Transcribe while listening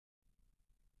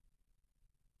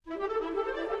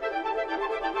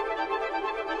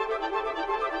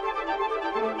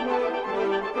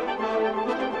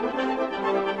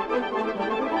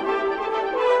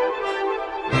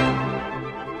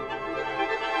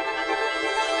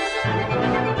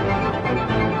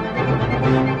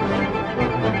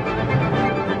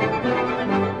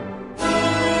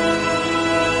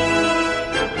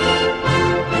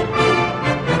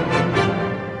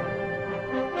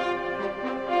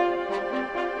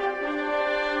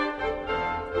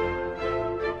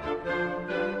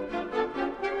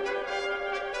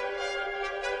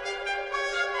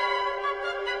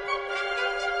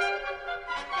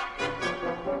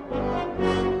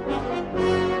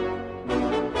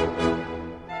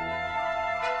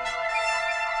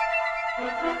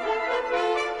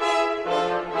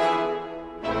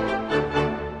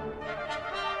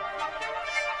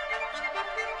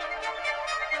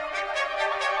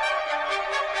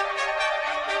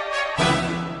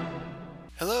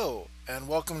and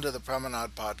welcome to the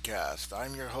Promenade Podcast.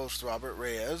 I'm your host, Robert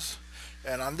Reyes,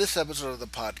 and on this episode of the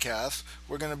podcast,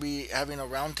 we're going to be having a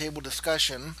roundtable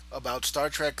discussion about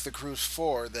Star Trek The Cruise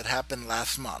 4 that happened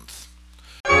last month.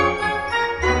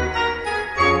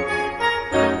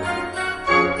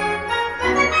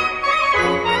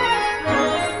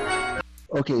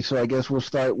 Okay, so I guess we'll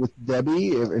start with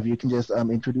Debbie, if you can just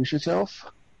introduce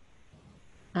yourself.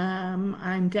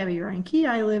 I'm Debbie Reinke.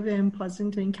 I live in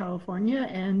Pleasanton, California,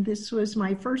 and this was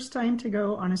my first time to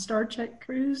go on a Star Trek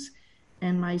cruise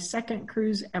and my second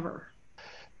cruise ever.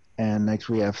 And next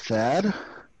we have Thad.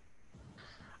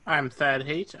 I'm Thad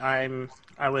Haight. I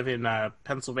live in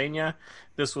Pennsylvania.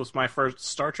 This was my first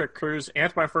Star Trek cruise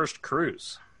and my first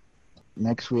cruise.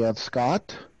 Next we have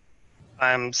Scott.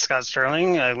 I'm Scott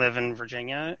Sterling. I live in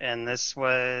Virginia, and this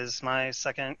was my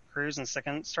second cruise and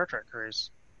second Star Trek cruise.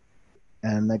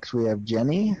 And next we have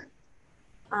Jennie.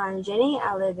 I'm Jennie.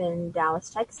 I live in Dallas,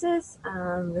 Texas.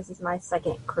 This is my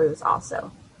second cruise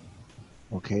also.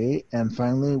 Okay, and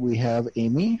finally we have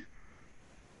Amy.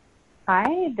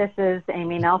 Hi, this is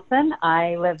Amy Nelson.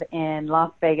 I live in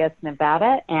Las Vegas,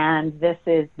 Nevada, and this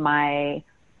is my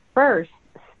first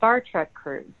Star Trek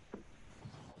cruise.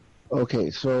 Okay,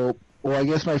 so, I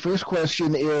guess my first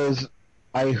question is,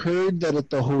 I heard that at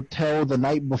the hotel the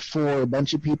night before, a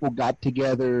bunch of people got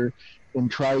together and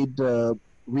tried to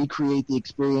recreate the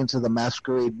experience of the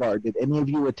Masquerade Bar. Did any of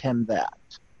you attend that?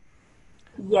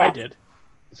 Yes. I did.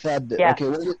 Thad did. Yeah. Okay,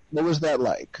 what was that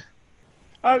like?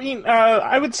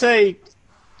 I would say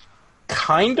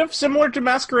kind of similar to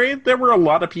Masquerade. There were a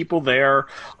lot of people there.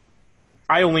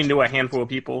 I only knew a handful of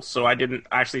people, so I didn't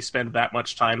actually spend that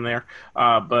much time there.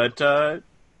 But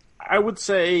I would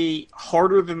say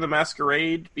harder than the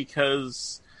Masquerade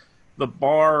because the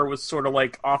bar was sort of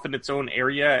like off in its own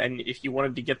area, and if you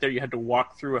wanted to get there, you had to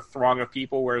walk through a throng of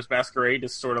people, whereas Masquerade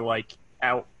is sort of like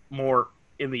out more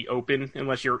in the open.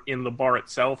 Unless you're in the bar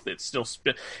itself, it still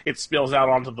it spills out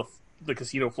onto the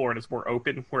casino floor and it's more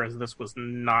open, whereas this was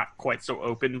not quite so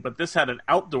open. But this had an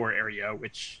outdoor area,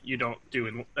 which you don't do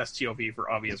in STLV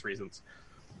for obvious reasons.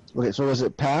 Okay, so was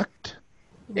it packed?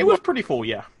 It was pretty full,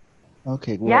 yeah.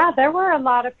 Okay, well, Yeah, there were a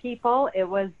lot of people. It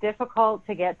was difficult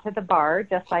to get to the bar,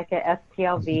 just like at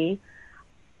STLV.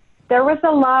 There was a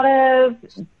lot of,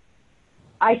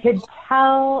 I could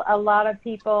tell a lot of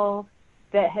people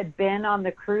that had been on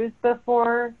the cruise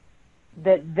before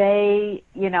that they,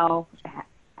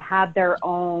 had their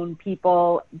own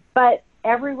people. But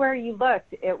everywhere you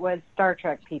looked, it was Star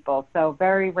Trek people. So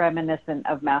very reminiscent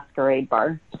of Masquerade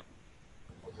Bar.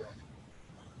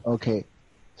 Okay.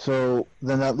 So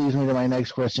then that leads me to my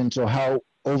next question. So how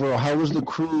was the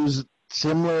cruise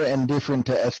similar and different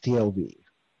to STLV?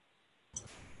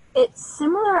 It's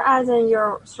similar as in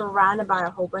you're surrounded by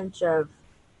a whole bunch of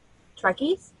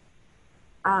Trekkies,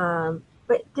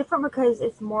 but different because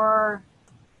it's more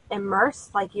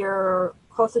immersed, like you're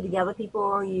closer together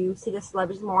people. You see the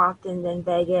celebrities more often than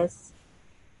Vegas.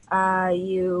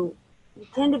 You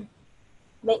tend to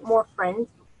make more friends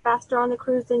faster on the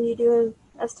cruise than you do in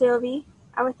STLV,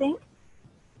 I would think,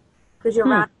 because you're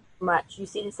around so much. You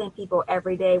see the same people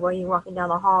every day when you're walking down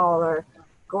the hall or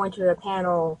going to a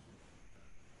panel.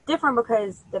 Different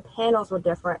because the panels were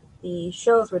different, the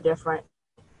shows were different,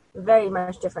 very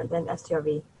much different than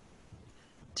STLV.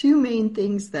 Two main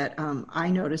things that I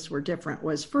noticed were different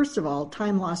was, first of all,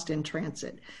 time lost in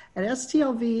transit. At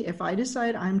STLV, if I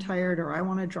decide I'm tired or I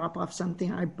want to drop off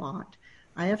something I bought,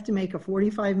 I have to make a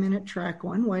 45-minute trek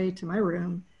one way to my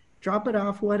room, drop it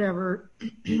off, whatever,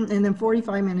 and then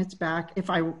 45 minutes back if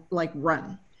I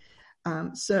run.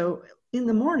 So in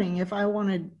the morning, if I want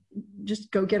to just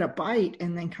go get a bite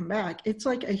and then come back, it's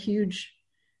like a huge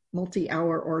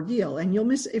multi-hour ordeal. And you'll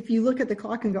miss, if you look at the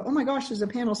clock and go, oh my gosh, there's a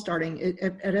panel starting.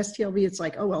 At STLV, it's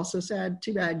like, oh, well, so sad,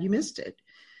 too bad, you missed it.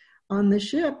 On the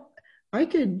ship, I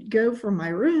could go from my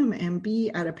room and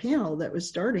be at a panel that was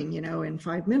starting, in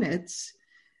 5 minutes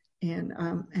and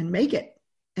make it.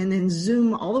 And then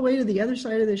zoom all the way to the other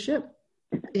side of the ship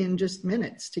in just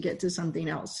minutes to get to something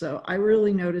else. So I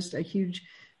really noticed a huge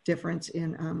difference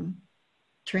in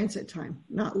transit time,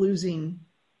 not losing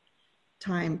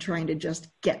time trying to just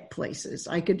get places.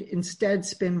 I could instead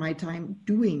spend my time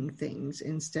doing things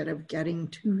instead of getting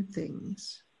to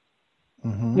things.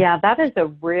 Mm-hmm. Yeah, that is a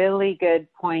really good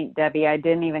point, Debbie. I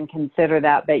didn't even consider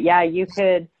that. But yeah, you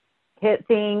could hit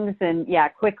things and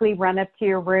quickly run up to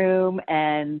your room,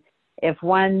 and if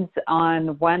one's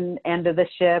on one end of the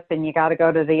ship and you got to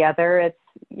go to the other, it's,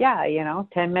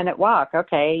 10-minute walk.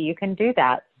 Okay, you can do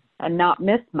that and not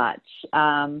miss much.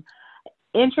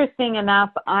 Interesting enough,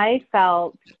 I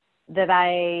felt that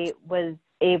I was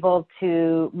able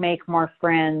to make more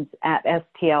friends at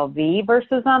STLV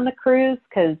versus on the cruise,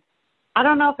 because I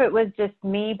don't know if it was just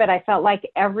me, but I felt like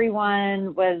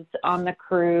everyone was on the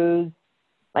cruise,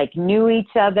 like knew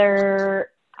each other.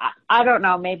 I don't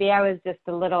know. Maybe I was just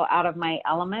a little out of my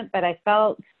element, but I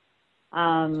felt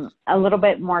a little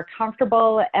bit more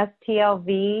comfortable at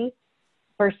STLV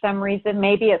for some reason.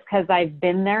 Maybe it's because I've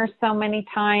been there so many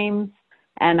times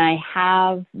and I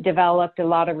have developed a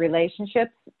lot of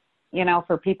relationships, you know,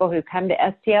 for people who come to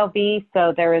STLV.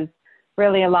 So there was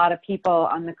really a lot of people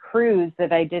on the cruise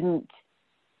that I didn't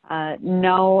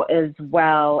know as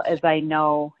well as I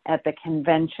know at the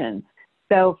convention.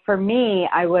 So for me,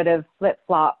 I would have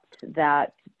flip-flopped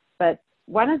that. But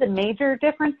one of the major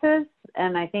differences,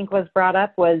 and I think was brought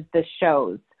up, was the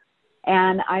shows.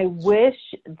 And I wish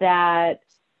that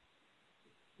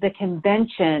the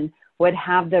convention would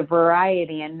have the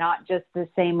variety and not just the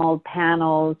same old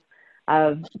panels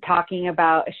of talking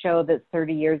about a show that's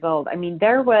 30 years old. I mean,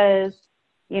 there was,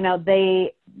 you know,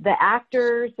 the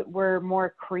actors were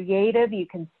more creative. You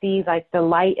can see like the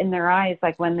light in their eyes,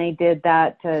 like when they did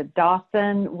that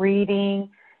Dawson reading.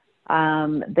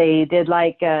 They did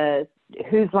like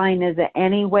Whose Line Is It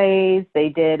Anyways? They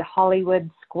did Hollywood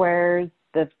Squares,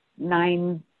 the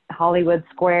 9 Hollywood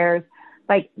Squares.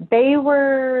 Like they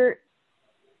were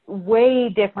way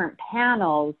different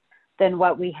panels than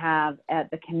what we have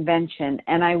at the convention.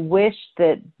 And I wish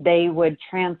that they would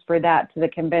transfer that to the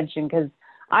convention, because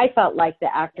I felt like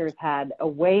the actors had a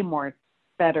way more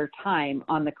better time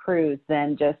on the cruise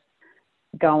than just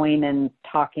going and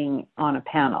talking on a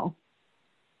panel.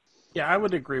 Yeah, I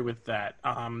would agree with that.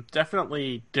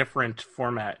 Definitely different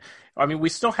format. I mean, we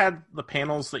still had the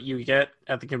panels that you get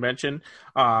at the convention.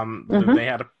 They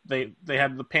had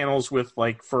the panels with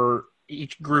like for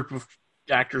each group of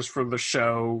actors for the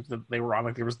show that they were on.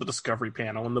 Like there was the Discovery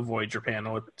panel and the Voyager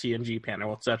panel, the TNG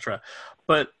panel, etc.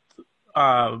 But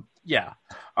at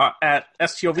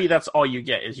STOV, that's all you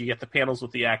get is you get the panels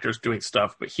with the actors doing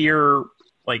stuff. But here,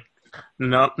 like,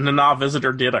 Nana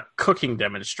Visitor did a cooking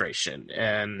demonstration,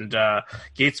 and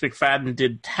Gates McFadden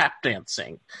did tap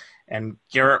dancing, and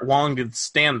Garrett Wong did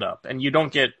stand-up, and you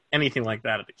don't get anything like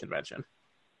that at the convention.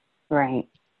 Right.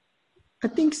 I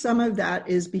think some of that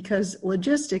is because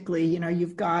logistically, you know,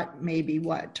 you've got maybe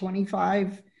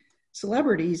 25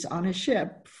 celebrities on a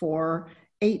ship for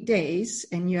 8 days,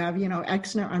 and you have, you know,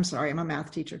 I'm sorry, I'm a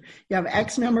math teacher. You have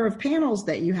X number of panels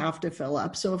that you have to fill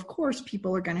up. So of course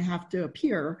people are going to have to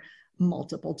appear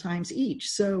multiple times each.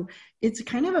 So it's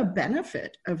kind of a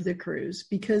benefit of the cruise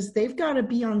because they've got to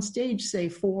be on stage, say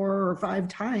 4 or 5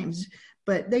 times,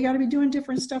 but they got to be doing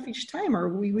different stuff each time, or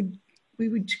we would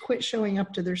quit showing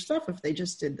up to their stuff if they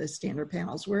just did the standard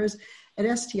panels. Whereas at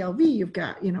STLV, you've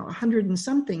got, you know, 100 and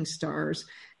something stars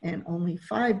and only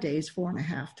 5 days,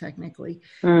 4.5 technically.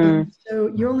 And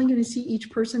so you're only going to see each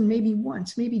person maybe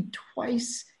once, maybe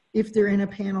twice if they're in a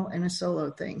panel and a solo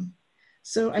thing.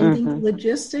 So I think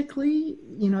logistically,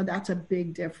 you know, that's a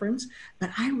big difference. But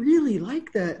I really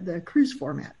like the cruise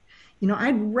format. You know,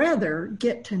 I'd rather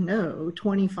get to know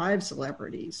 25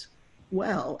 celebrities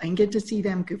well and get to see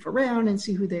them goof around and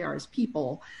see who they are as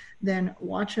people than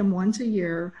watch them once a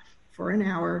year for an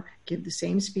hour, give the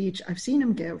same speech I've seen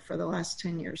them give for the last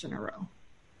 10 years in a row.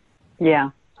 Yeah.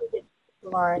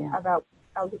 Learn about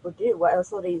how people do, what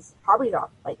else these hobbies are.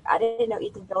 Like, I didn't know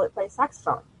Ethan Phillips plays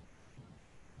saxophone.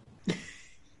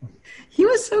 He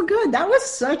was so good. That was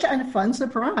such a fun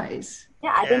surprise.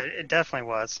 Yeah, it definitely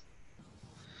was.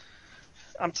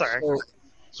 I'm sorry.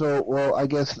 So well, I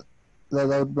guess that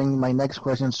would bring my next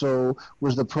question. So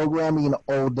was the programming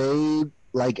all day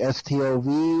like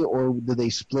STLV, or did they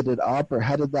split it up, or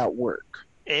how did that work?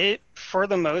 It, for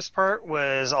the most part,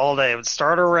 was all day. It would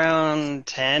start around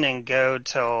 10 and go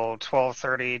till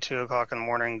 12:30, 2 o'clock in the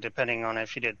morning, depending on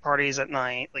if you did parties at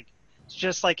night. Like,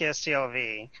 just like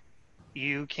STLV,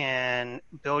 you can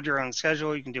build your own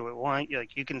schedule. You can do what you want.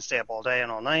 You can stay up all day and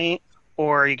all night,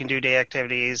 or you can do day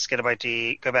activities, get a bite to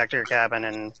eat, go back to your cabin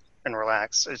and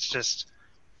relax. It's just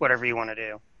whatever you want to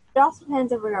do. It also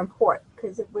depends if we're in port,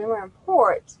 because if we were in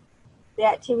port, the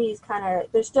activities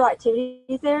there's still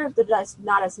activities there, but just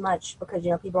not as much because,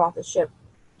 you know, people off the ship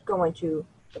going to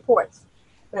the ports.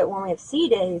 But when we have sea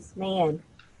days, man,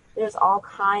 there's all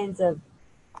kinds of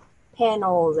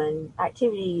panels and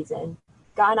activities. And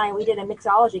Guy and I, we did a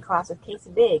mixology class with Casey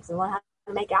Biggs and learned how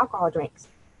to make alcohol drinks.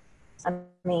 I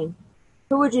mean,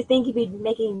 who would you think you'd be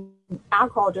making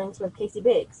alcohol drinks with Casey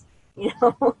Biggs? You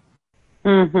know?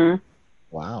 Mm-hmm.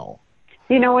 Wow.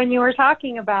 You know, when you were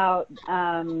talking about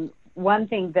one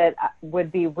thing that would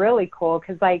be really cool,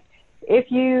 because, like, if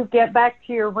you get back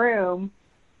to your room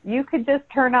you could just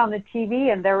turn on the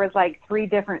TV and there was like 3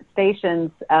 different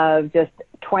stations of just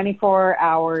 24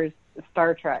 hours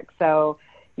Star Trek. So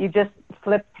you just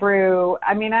flip through.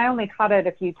 I mean, I only caught it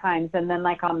a few times. And then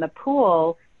like on the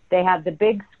pool, they had the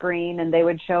big screen and they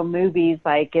would show movies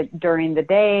like during the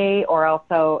day or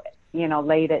also, you know,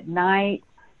 late at night.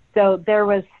 So there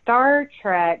was Star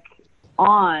Trek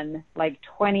on like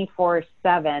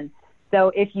 24/7. So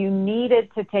if you needed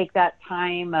to take that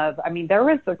time of, I mean, there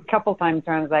was a couple times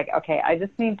where I was like, okay, I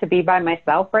just need to be by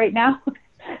myself right now.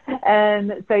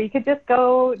 And so you could just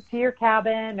go to your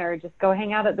cabin or just go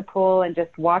hang out at the pool and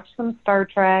just watch some Star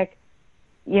Trek,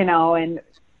 you know, and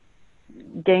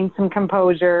gain some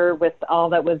composure with all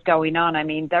that was going on. I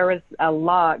mean, there was a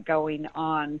lot going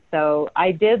on. So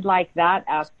I did like that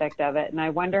aspect of it. And I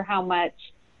wonder how much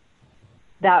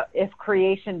that if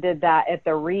Creation did that at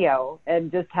the Rio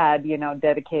and just had, you know,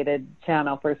 dedicated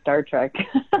channel for Star Trek.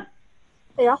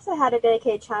 They also had a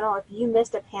dedicated channel. If you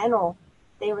missed a panel,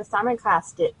 they would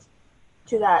simulcast it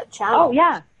to that channel. Oh,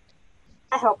 yeah.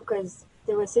 That helped because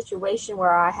there was a situation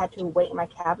where I had to wait in my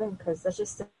cabin because let's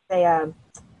just say a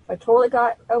toilet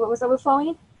was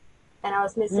overflowing and I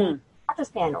was missing this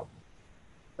panel.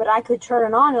 But I could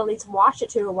turn it on and at least watch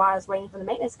it too while I was waiting for the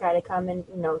maintenance guy to come and,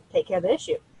 you know, take care of the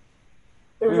issue.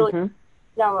 It was really,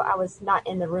 though I was not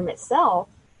in the room itself,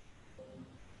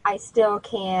 I still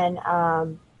can,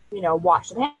 you know, watch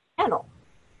the panel.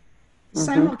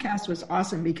 Simulcast was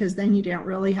awesome because then you didn't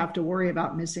really have to worry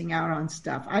about missing out on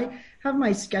stuff. I have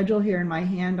my schedule here in my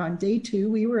hand. On day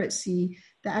 2, we were at sea.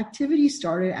 The activity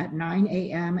started at 9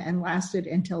 a.m. and lasted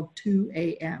until 2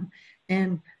 a.m.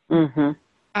 And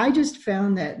I just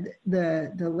found that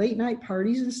the late night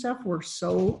parties and stuff were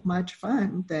so much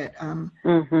fun that I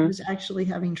was actually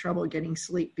having trouble getting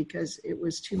sleep because it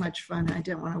was too much fun. And I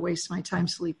didn't want to waste my time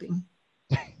sleeping.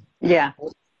 Yeah,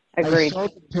 agreed. I saw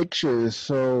the pictures,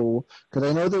 so because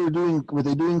I know were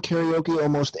they doing karaoke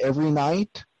almost every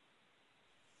night?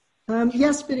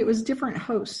 Yes, but it was different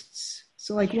hosts.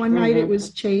 So like one night it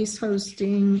was Chase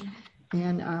hosting,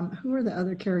 and who were the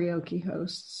other karaoke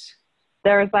hosts?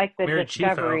 There was like the Mary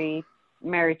Discovery, Chiefo.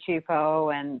 Mary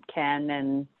Chiefo and Ken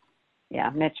and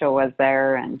Mitchell was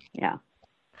there and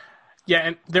Yeah,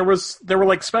 and there were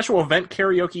like special event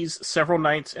karaoke's several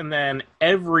nights, and then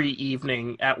every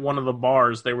evening at one of the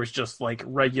bars there was just like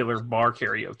regular bar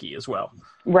karaoke as well.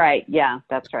 Right, yeah,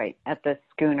 that's right. At the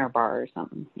Schooner Bar or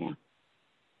something, yeah.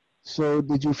 So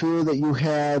did you feel that you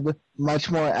had much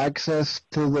more access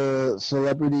to the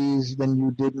celebrities than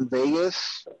you did in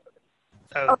Vegas?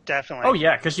 Oh, definitely. Oh,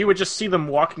 yeah, because you would just see them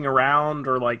walking around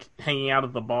or, like, hanging out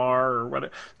at the bar or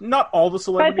whatever. Not all the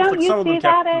celebrities, like, some of them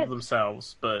kept to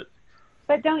themselves, but...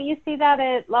 But don't you see that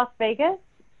at Las Vegas?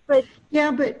 But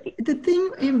the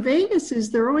thing in Vegas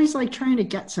is they're always, like, trying to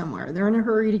get somewhere. They're in a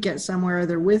hurry to get somewhere.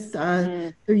 They're with,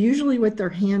 they're usually with their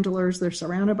handlers. They're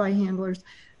surrounded by handlers.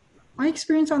 My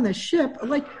experience on the ship,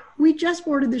 like, we just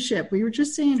boarded the ship. We were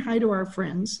just saying hi to our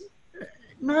friends.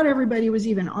 Not everybody was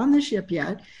even on the ship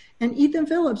yet. And Ethan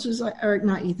Phillips was like, or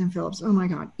not Ethan Phillips, oh my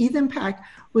God, Ethan Peck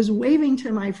was waving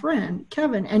to my friend,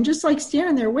 Kevin, and just like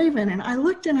standing there waving. And I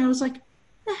looked and I was like,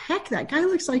 the heck, that guy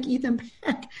looks like Ethan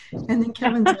Peck. And then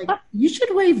Kevin's like, you should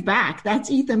wave back.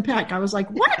 That's Ethan Peck. I was like,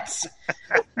 what?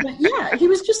 But yeah, he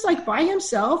was just like by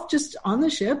himself, just on the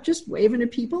ship, just waving to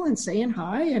people and saying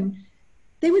hi. And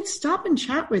they would stop and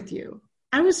chat with you.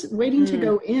 I was waiting to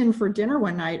go in for dinner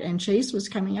one night and Chase was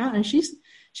coming out and she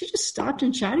just stopped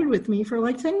and chatted with me for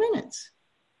like 10 minutes.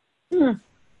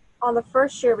 On the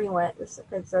first year we went,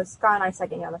 so Scott and I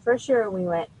second year. On the first year we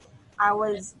went, I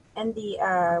was in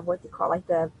the, what do you call it, like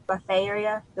the buffet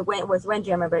area. It was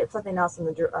Windjammer, but it was something else in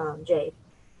the Jade.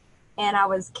 And I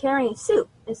was carrying soup.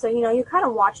 And so, you know, you're kind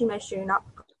of watching, make sure you're not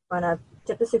going to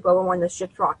tip the soup over when the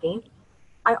ship's rocking.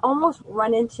 I almost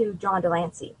run into John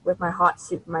Delancey with my hot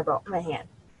soup in my hand.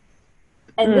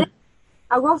 And then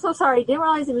I was so sorry, didn't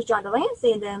realize it was John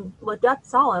Delancey, and then looked up,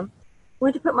 saw him,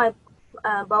 went to put my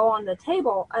bowl on the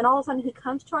table, and all of a sudden he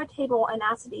comes to our table and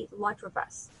asks to eat lunch with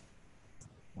us.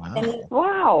 Wow. And he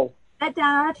sat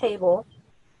down at our table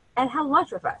and had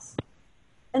lunch with us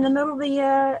in the middle of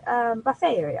the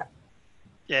buffet area.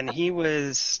 And he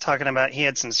was talking about he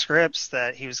had some scripts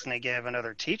that he was going to give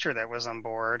another teacher that was on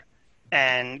board,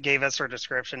 and gave us our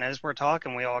description. As we're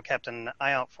talking, we all kept an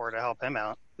eye out for it to help him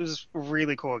out. It was a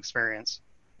really cool experience.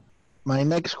 My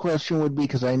next question would be,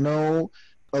 because I know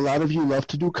a lot of you love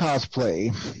to do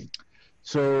cosplay,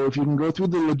 so if you can go through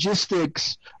the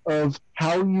logistics of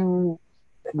how you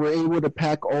were able to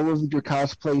pack all of your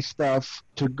cosplay stuff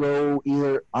to go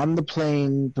either on the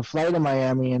plane to fly to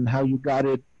Miami and how you got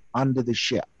it onto the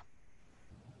ship.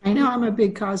 I know I'm a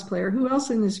big cosplayer. Who else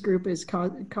in this group is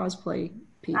cosplay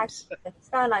peeps?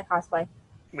 Scott and I cosplay.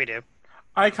 We do.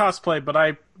 I cosplay, but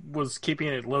I was keeping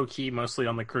it low key mostly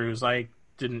on the cruise. I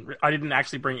didn't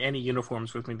actually bring any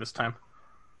uniforms with me this time.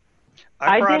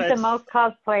 I did the most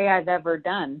cosplay I've ever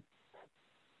done.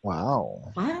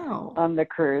 Wow. Wow. On the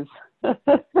cruise.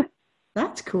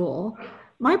 That's cool.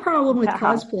 My problem with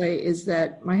cosplay is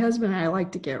that my husband and I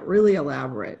like to get really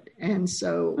elaborate. And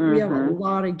so we have a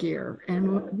lot of gear.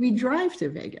 And we drive to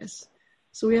Vegas.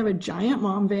 So we have a giant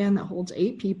mom van that holds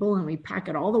 8 people, and we pack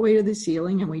it all the way to the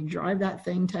ceiling, and we drive that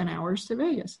thing 10 hours to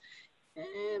Vegas.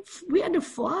 And we had to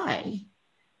fly.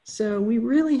 So we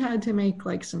really had to make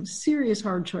like some serious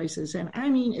hard choices. And I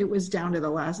mean, it was down to the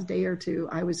last day or two.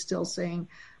 I was still saying,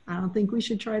 I don't think we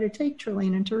should try to take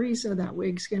Trelane and Teresa. That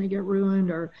wig's going to get ruined,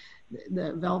 or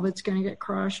the velvet's going to get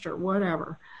crushed, or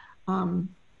whatever.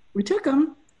 We took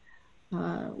them.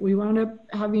 We wound up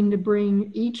having to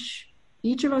bring each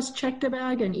of us checked a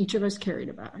bag, and each of us carried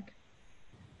a bag.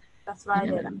 That's what I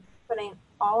did. I'm putting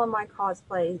all of my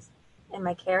cosplays in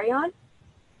my carry-on,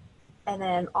 and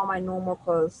then all my normal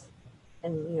clothes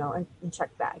in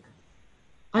check bag.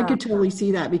 I could totally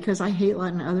see that, because I hate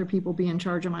letting other people be in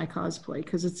charge of my cosplay,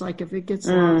 because it's like if it gets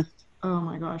lost, oh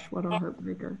my gosh, what a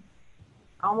heartbreaker.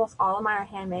 Almost all of mine are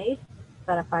handmade,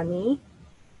 but if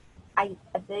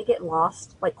if they get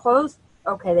lost, like clothes,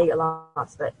 okay, they get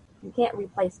lost, but you can't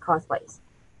replace cosplays.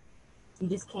 You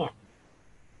just can't.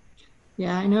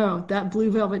 Yeah, I know. That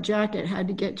blue velvet jacket had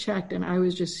to get checked, and I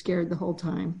was just scared the whole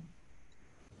time.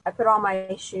 I put all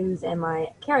my shoes in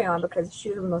my carry-on because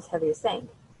shoes are the most heaviest thing.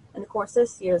 And of course,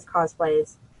 this year's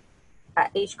cosplays,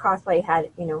 each cosplay had,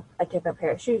 a different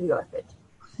pair of shoes to go with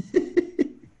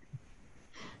it.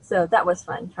 So that was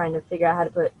fun, trying to figure out how to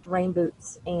put rain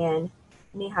boots and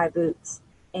knee-high boots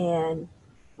and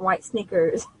white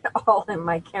sneakers all in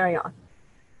my carry-on.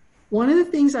 One of the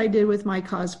things I did with my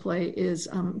cosplay is,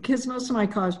 because most of my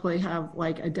cosplay have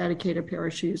like a dedicated pair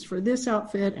of shoes for this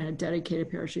outfit and a dedicated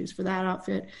pair of shoes for that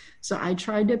outfit. So I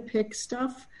tried to pick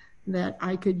stuff that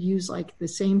I could use, like the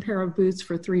same pair of boots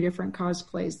for 3 different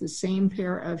cosplays, the same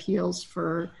pair of heels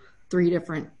for 3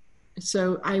 different.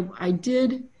 So I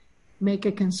did make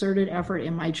a concerted effort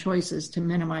in my choices to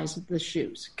minimize the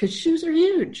shoes, because shoes are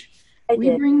huge.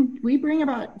 We bring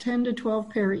about 10 to 12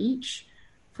 pair each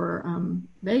for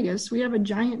Vegas. We have a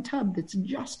giant tub that's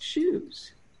just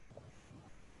shoes.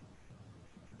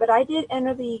 But I did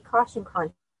enter the costume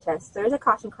contest. There's a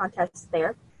costume contest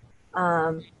there.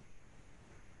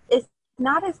 It's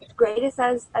not as great as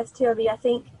STLV. I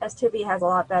think STLV has a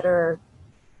lot better,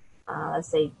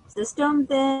 system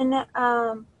than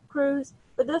Cruise,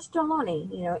 but they're still learning.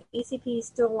 ECP is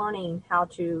still learning how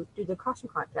to do the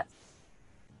costume contest.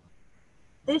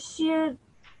 This year,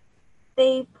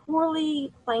 they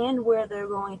poorly planned where they're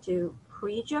going to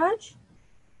prejudge.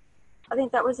 I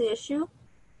think that was the issue.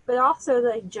 But also,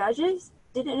 the judges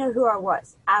didn't know who I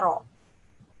was at all.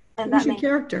 And Who's your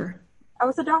character? I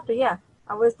was a doctor, yeah.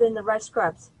 I was in the red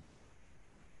scrubs.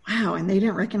 Wow, and they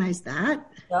didn't recognize that?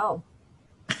 No.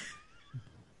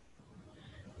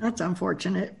 That's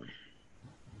unfortunate.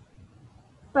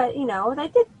 But, they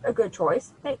did a good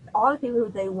choice. All the people who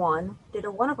they won did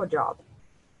a wonderful job.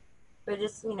 But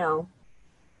just,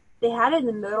 they had it in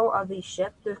the middle of the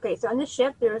ship. Okay, so on the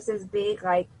ship, there was this big,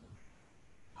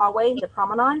 hallway, the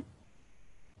promenade.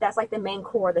 That's like the main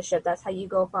core of the ship. That's how you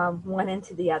go from one end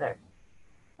to the other.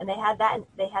 And they had that, and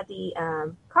they had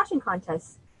the costume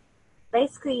contest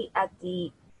basically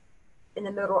in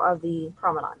the middle of the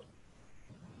promenade.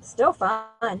 Still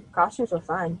fun. Costumes were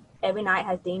fun. Every night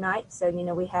has D night. So,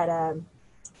 we had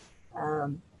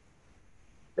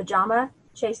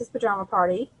Chase's pajama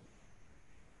party.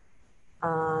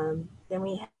 Then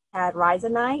we had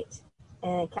Ryza night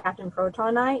and Captain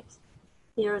Proton night,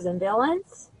 Heroes and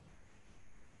Villains,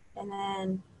 and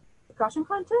then the costume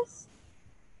contest.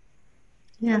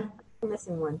 Yeah. I'm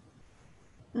missing one.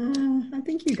 I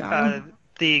think you got it.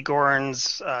 The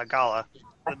Goran's Gala.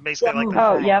 Basically like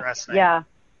the dress thing. Yeah.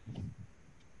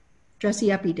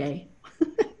 Dressy uppy day.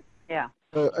 Yeah.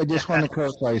 I just want to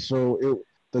clarify. So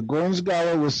the Gorn's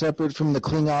Gala was separate from the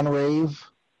Klingon Rave?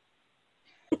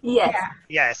 Yes. Yeah.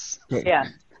 Yes. Okay. Yeah.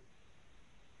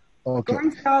 Okay.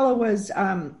 Gorn's Gala was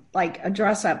like a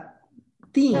dress-up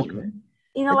theme. Okay.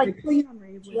 The Klingon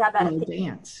Rave you have that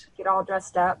dance. Get all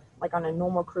dressed up like on a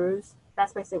normal cruise.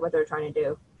 That's basically what they're trying to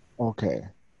do. Okay.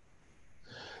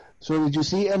 So did you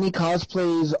see any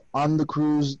cosplays on the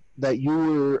cruise that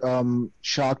you were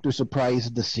shocked or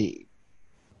surprised to see?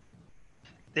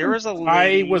 There was a I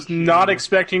lady was not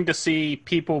expecting to see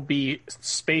people be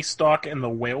space dock in the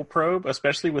whale probe,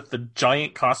 especially with the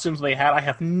giant costumes they had. I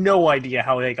have no idea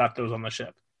how they got those on the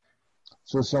ship.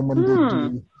 So someone did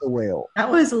do the whale.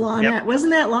 That was Lana. Yep.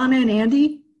 Wasn't that Lana and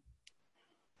Andy?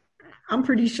 I'm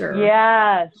pretty sure.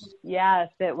 Yes,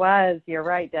 it was. You're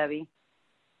right, Debbie.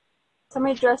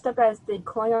 Somebody dressed up as the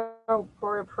Klingon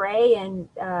bird of prey, and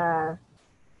was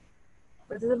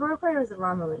it the bird of prey or was it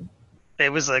Romulan?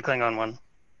 It was the Klingon one. It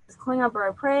was Klingon bird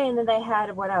of prey, and then they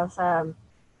had what else?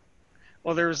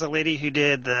 Well, there was a lady who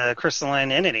did the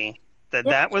crystalline entity.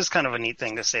 That was kind of a neat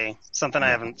thing to see. Something I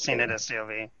haven't seen at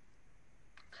STLV.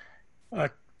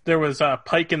 There was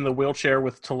Pike in the wheelchair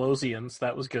with Telosians.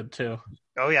 That was good, too.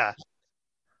 Oh, yeah.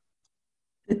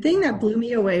 The thing that blew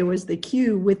me away was the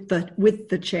queue with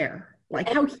the chair. Like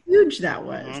how huge that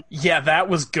was. Mm-hmm. Yeah, that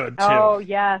was good, too. Oh,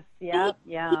 yes, yeah.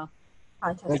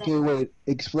 Okay, wait.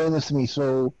 Explain this to me.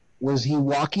 So, was he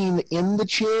walking in the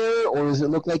chair, or does it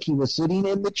look like he was sitting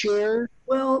in the chair?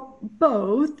 Well,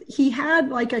 both. He had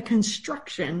like a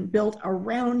construction built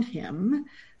around him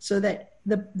so that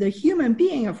the human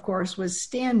being, of course, was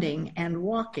standing and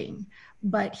walking.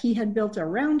 But he had built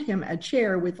around him a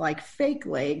chair with like fake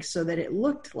legs so that it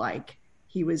looked like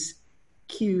he was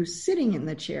Q sitting in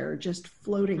the chair, just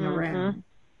floating around.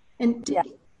 And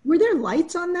were there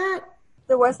lights on that?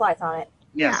 There was lights on it.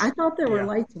 Yes. Yeah, I thought there were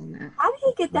lights on that. How did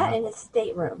he get that in his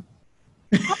stateroom?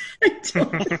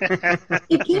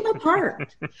 It came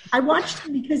apart. I watched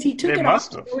him because he took it off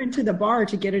to go into the bar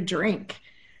to get a drink.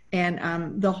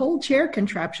 And the whole chair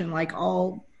contraption, like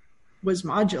all was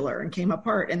modular and came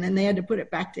apart. And then they had to put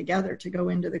it back together to go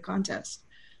into the contest.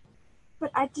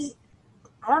 But I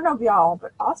don't know if y'all,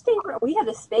 but our stateroom, we had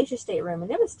a spacious stateroom,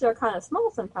 and it was still kind of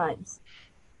small sometimes.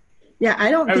 Yeah,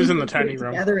 I don't think was in they the tiny put it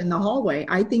room together in the hallway.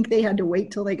 I think they had to wait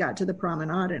till they got to the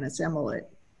promenade and assemble it.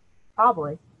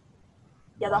 Probably.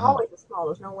 Yeah, the hallways are small.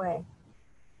 There's no way.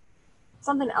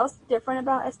 Something else different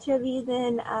about STLV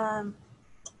than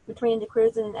between the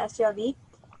cruise and STLV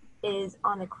is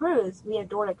on the cruise, we have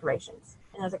door decorations.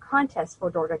 And there's a contest for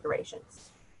door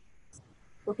decorations.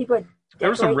 Where people there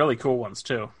were some really cool ones,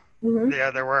 too. Mm-hmm.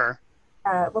 Yeah, there were.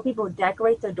 Where people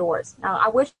decorate their doors. Now, I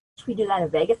wish we did that in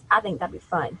Vegas. I think that'd be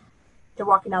fun. To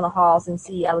walking down the halls and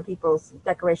see other people's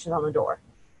decorations on the door.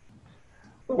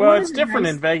 Well, it's different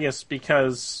in Vegas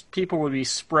because people would be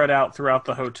spread out throughout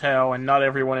the hotel, and not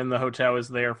everyone in the hotel is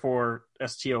there for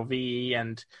STLV,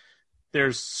 and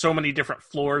there's so many different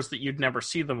floors that you'd never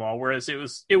see them all, whereas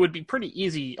it would be pretty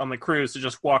easy on the cruise to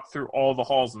just walk through all the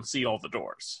halls and see all the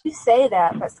doors. You say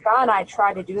that, but Scott and I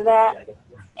tried to do that,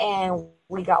 and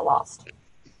we got lost.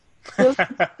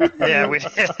 Yeah, we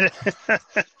did.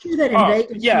 True that in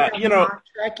Vegas, you know,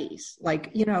 non-Trekkies.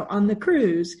 Like, on the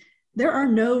cruise, there are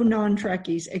no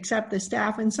non-Trekkies except the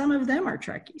staff, and some of them are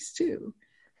Trekkies too.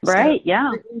 Right, so,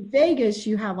 yeah. In Vegas,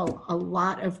 you have a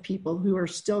lot of people who are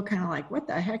still kind of like, what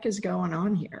the heck is going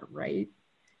on here, right?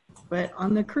 But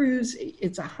on the cruise,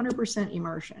 it's 100%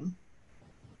 immersion.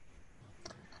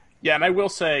 Yeah, and I will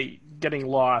say, getting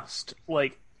lost,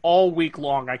 like, all week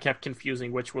long, I kept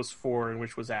confusing which was fore and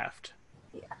which was aft.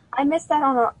 Yeah, I missed that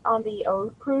on the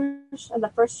old cruise, on the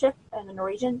first ship in the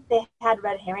Norwegian. They had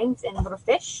red herrings and little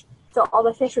fish, so all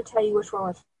the fish would tell you which one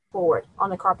was forward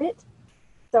on the carpet.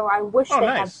 So I wish they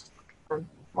had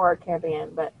more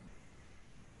Caribbean, but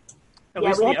at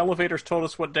least the elevators told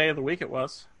us what day of the week it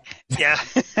was. Yeah,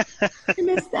 I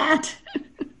missed that.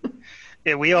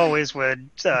 Yeah, we always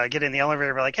would get in the elevator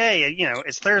and be like, hey,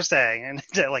 it's Thursday. And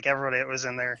like everybody that was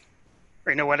in there,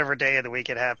 or whatever day of the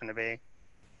week it happened to be.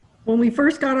 When we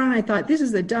first got on, I thought, this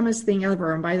is the dumbest thing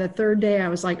ever. And by the third day, I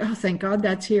was like, oh, thank God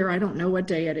that's here. I don't know what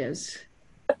day it is.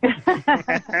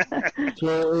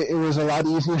 So it was a lot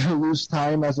easier to lose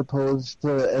time as opposed to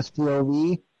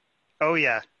STLV? Oh,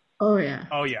 yeah. Oh, yeah.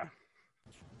 Oh, yeah.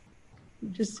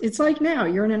 It's like now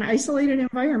you're in an isolated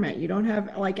environment. You don't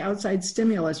have like outside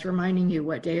stimulus reminding you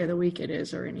what day of the week it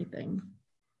is or anything.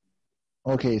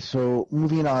 Okay, so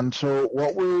moving on. So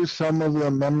what were some of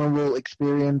the memorable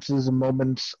experiences and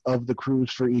moments of the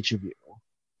cruise for each of you?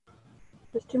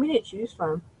 There's too many to choose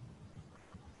from.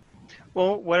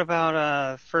 Well, what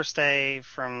about first day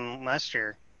from last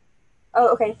year?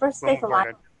 Oh, okay. First day from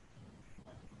last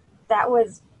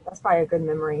year. That's probably a good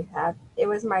memory. It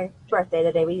was my birthday,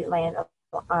 the day we landed.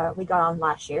 We got on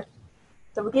last year.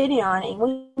 So we're getting on, and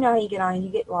we know how you get on, and you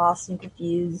get lost and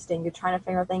confused, and you're trying to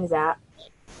figure things out.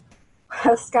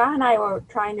 Well, Scott and I were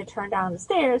trying to turn down the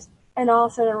stairs, and all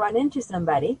of a sudden run into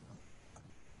somebody.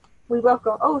 We both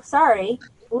go, oh, sorry.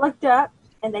 Looked up,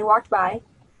 and they walked by.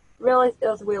 Realized it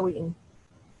was Will Wheaton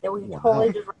that we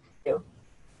totally just ran into.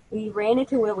 We ran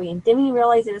into Willie and didn't even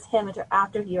realize it was him until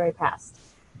after he already passed.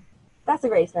 That's a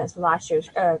great experience for last year's,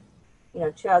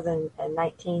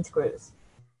 2019's cruise.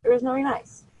 It was really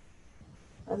nice.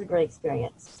 That was a great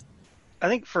experience. I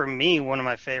think for me, one of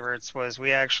my favorites was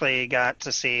we actually got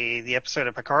to see the episode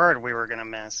of Picard we were going to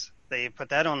miss. They put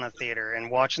that on the theater,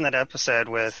 and watching that episode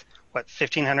with,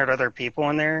 1,500 other people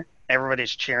in there,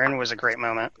 everybody's cheering, was a great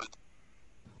moment.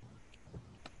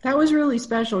 That was really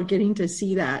special, getting to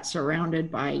see that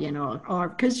surrounded by,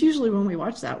 because usually when we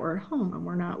watch that, we're at home and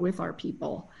we're not with our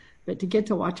people. But to get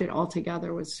to watch it all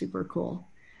together was super cool.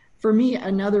 For me,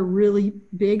 another really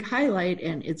big highlight,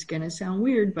 and it's going to sound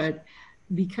weird, but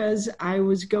because I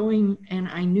was going and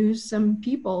I knew some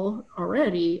people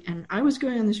already, and I was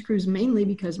going on this cruise mainly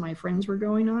because my friends were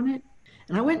going on it,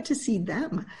 and I went to see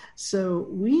them. So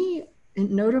we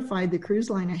notified the cruise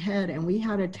line ahead, and we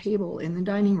had a table in the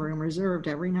dining room reserved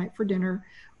every night for dinner.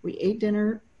 We ate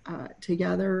dinner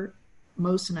together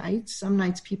most nights. Some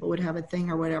nights people would have a thing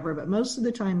or whatever, but most of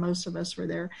the time, most of us were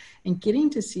there. And getting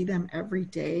to see them every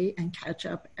day and catch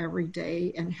up every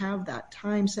day and have that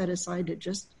time set aside to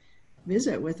just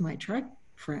visit with my Trek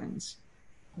friends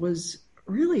was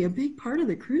really a big part of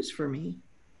the cruise for me.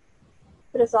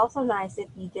 But it's also nice if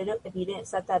you didn't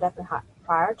set that up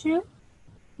prior to.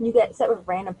 You get set with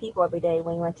random people every day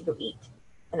when you went to go eat.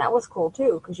 And that was cool,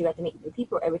 too, because you got to meet new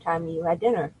people every time you had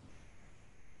dinner.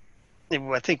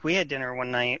 I think we had dinner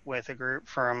one night with a group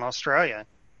from Australia.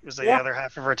 It was the other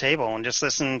half of our table, and just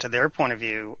listening to their point of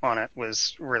view on it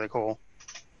was really cool.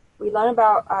 We learned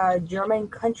about German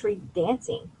country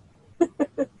dancing.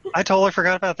 I totally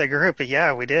forgot about that group, but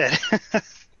yeah, we did.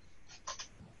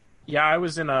 Yeah, I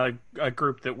was in a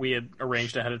group that we had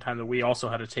arranged ahead of time that we also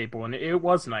had a table, and it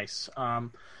was nice.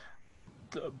 Probably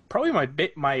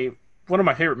one of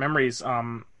my favorite memories.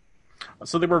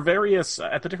 So there were various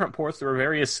at the different ports. There were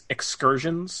various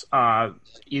excursions,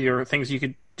 either things you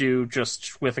could do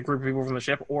just with a group of people from the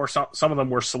ship, or some of them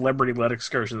were celebrity-led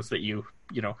excursions that you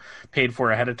paid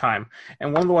for ahead of time.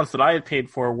 And one of the ones that I had paid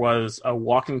for was a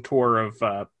walking tour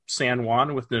of San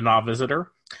Juan with the Na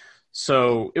Visitor.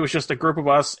 So it was just a group of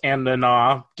us and the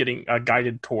Na getting a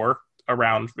guided tour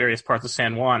around various parts of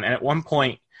San Juan. And at one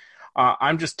point,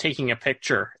 I'm just taking a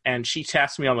picture, and she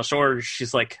taps me on the shoulder.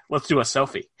 She's like, "Let's do a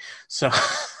selfie." So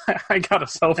I got a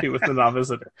selfie with the Na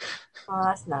Visitor. Oh,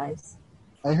 that's nice.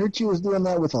 I heard she was doing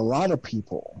that with a lot of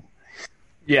people.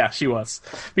 Yeah, she was.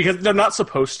 Because they're not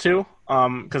supposed to.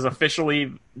 Because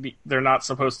officially, they're not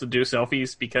supposed to do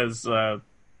selfies because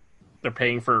they're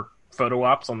paying for photo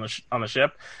ops on the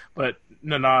ship. But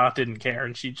Nana didn't care,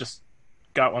 and she just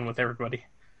got one with everybody.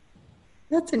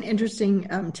 That's an interesting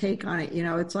take on it.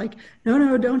 It's like,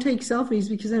 no, don't take selfies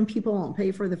because then people won't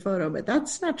pay for the photo. But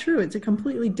that's not true. It's a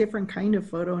completely different kind of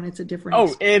photo, and it's a different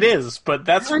experience. It is. But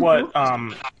that's what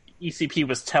ECP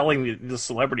was telling the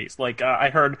celebrities. Like, I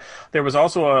heard there was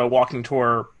also a walking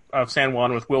tour of San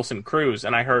Juan with Wilson Cruz,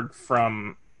 and I heard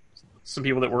from some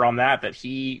people that were on that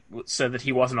he said that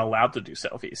he wasn't allowed to do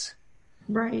selfies.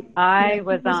 Right. I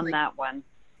was on that one.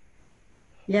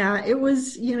 Yeah, it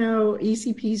was,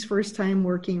 ECP's first time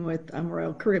working with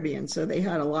Royal Caribbean, so they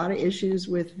had a lot of issues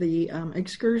with the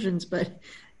excursions, but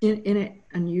in an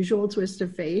unusual twist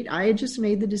of fate, I had just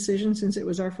made the decision since it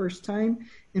was our first time,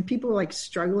 and people were like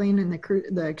struggling and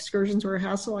the excursions were a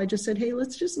hassle. I just said, hey,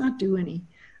 let's just not do any.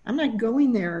 I'm not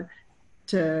going there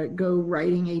to go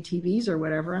riding ATVs or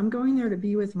whatever. I'm going there to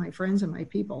be with my friends and my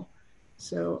people.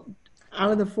 So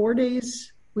out of the 4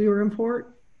 days we were in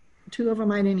port, 2 of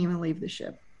them I didn't even leave the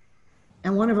ship.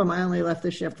 And one of them I only left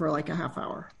the ship for like a half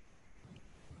hour.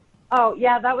 Oh,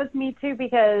 yeah, that was me too,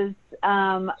 because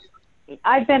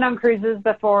I've been on cruises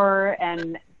before,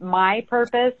 and my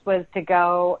purpose was to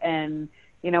go and,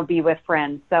 be with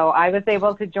friends. So I was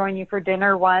able to join you for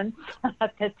dinner once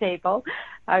at the table.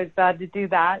 I was glad to do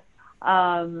that.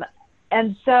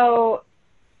 And so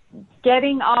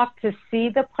getting off to see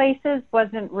the places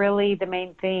wasn't really the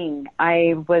main thing.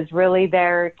 I was really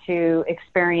there to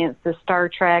experience the Star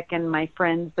Trek and my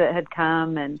friends that had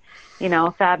come, and,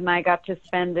 Thad and I got to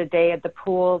spend a day at the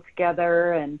pool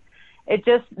together, and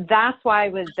that's why I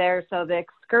was there. So the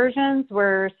excursions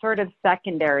were sort of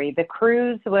secondary. The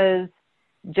cruise was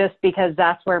just because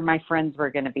that's where my friends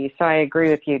were going to be. So I agree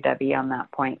with you, Debbie, on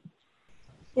that point.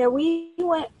 Yeah, we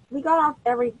got off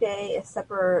every day except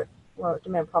for, well,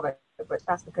 Jamaica probably, but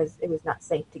that's because it was not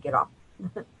safe to get off.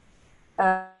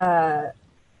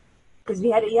 Because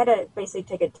you had to basically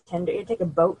take a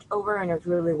boat over, and it was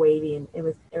really wavy, and it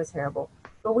was terrible.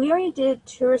 But we already did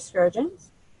 2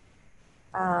 excursions.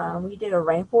 We did a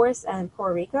rainforest in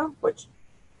Puerto Rico, which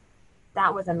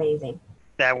that was amazing.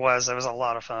 That was a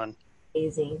lot of fun.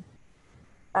 Amazing.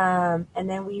 And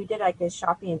then we did like a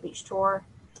shopping and beach tour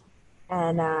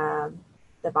and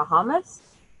the Bahamas.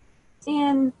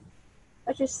 And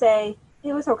let's just say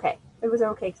it was okay. It was an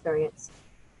okay experience.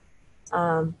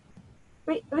 But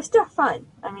it was still fun.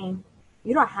 I mean,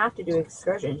 you don't have to do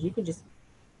excursions. You can just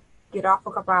get off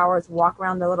for a couple hours, walk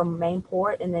around the little main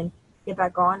port, and then get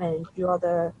back on and do all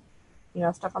the,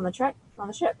 stuff on the ship.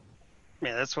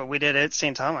 Yeah, that's what we did at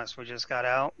St. Thomas. We just got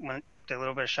out, went, did a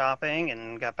little bit of shopping,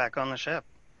 and got back on the ship.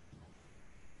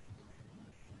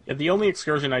 Yeah, the only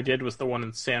excursion I did was the one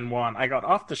in San Juan. I got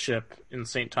off the ship in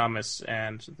St. Thomas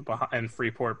and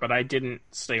Freeport, but I didn't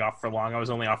stay off for long. I was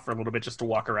only off for a little bit just to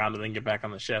walk around and then get back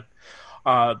on the ship.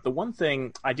 The one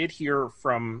thing I did hear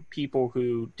from people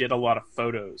who did a lot of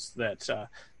photos that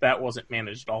that wasn't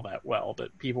managed all that well,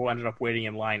 that people ended up waiting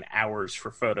in line hours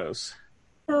for photos.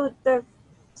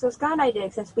 So Scott and I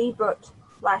did, since we booked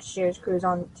last year's cruise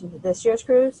on to this year's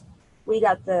cruise, we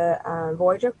got the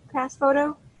Voyager cast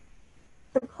photo.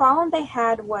 The problem they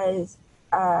had was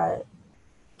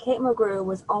Kate Mulgrew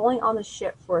was only on the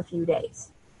ship for a few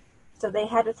days. So they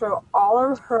had to throw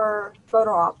all of her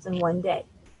photo ops in one day.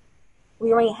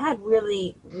 We only had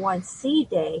really one sea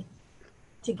day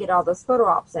to get all those photo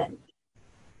ops in.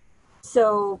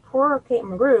 So poor Kate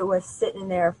Mulgrew was sitting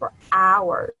there for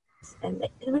hours, and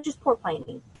it was just poor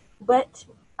planning. But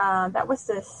that was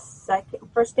the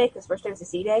first day, because first day was a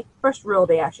sea day. First real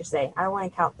day, I should say. I don't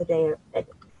want to count the day of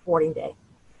boarding day.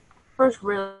 First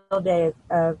real day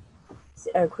of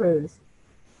cruise.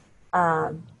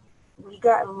 We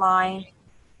got in line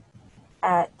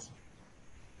and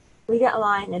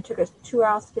it took us 2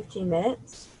 hours 15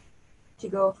 minutes to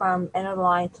go from end of the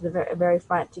line to the very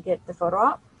front to get the photo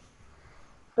op.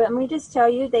 But let me just tell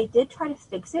you, they did try to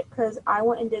fix it, because I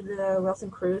went and did the Wilson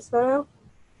Cruise photo,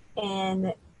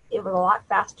 and it was a lot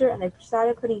faster, and they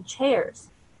started putting chairs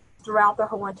throughout the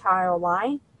whole entire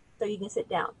line so you can sit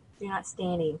down. So you're not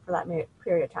standing for that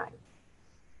period of time.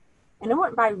 And it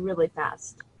went by really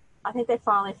fast. I think they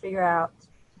finally figured out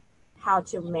how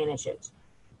to manage it.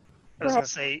 I was going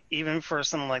to say, even for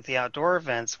something like the outdoor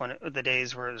events, when the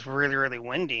days where it was really, really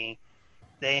windy,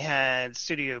 they had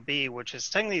Studio B, which is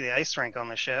technically the ice rink on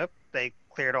the ship. They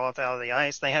cleared all out of the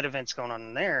ice. They had events going on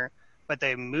in there, but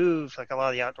they moved like a lot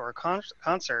of the outdoor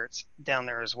concerts down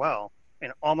there as well.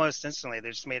 And almost instantly, they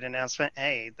just made an announcement,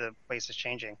 hey, the place is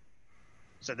changing.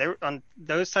 So they were on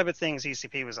those type of things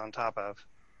ECP was on top of.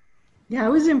 Yeah, I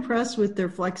was impressed with their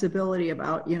flexibility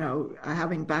about,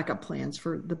 having backup plans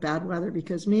for the bad weather,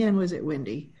 because, man, was it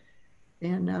windy.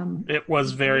 And it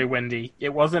was very windy.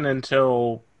 It wasn't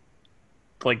until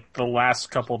like the last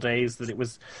couple days that it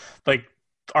was like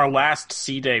our last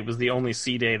sea day was the only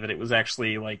sea day that it was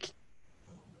actually like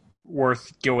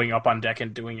worth going up on deck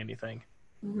and doing anything.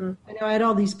 Mm-hmm. I know I had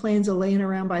all these plans of laying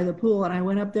around by the pool, and I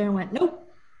went up there and went,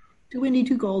 nope, too windy,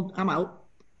 too cold, I'm out.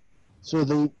 So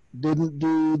they didn't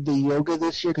do the yoga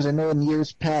this year? Because I know in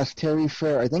years past, Terry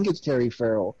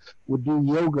Farrell would do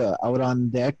yoga out on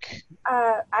deck.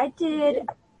 I did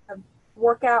a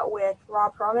workout with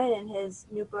Rob Perlman in his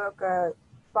new book,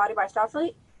 Body by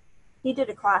Starfleet. He did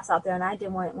a class out there, and I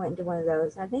went and did one of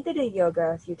those. And I think they did yoga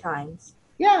a few times.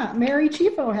 Yeah, Mary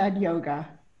Chifo had yoga.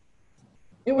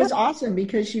 It was awesome,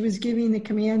 because she was giving the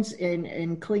commands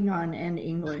in Klingon and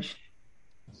English.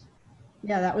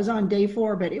 Yeah, that was on day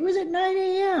 4, but it was at 9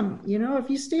 a.m. If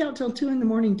you stay out till 2 in the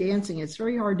morning dancing, it's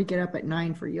very hard to get up at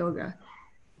 9 for yoga.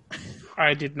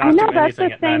 I did not do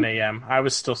anything at 9 a.m. I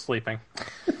was still sleeping.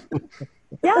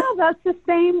 Yeah, that's the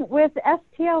same with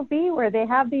STLV, where they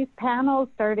have these panels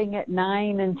starting at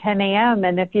 9 and 10 a.m.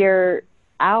 And if you're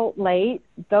out late,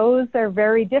 those are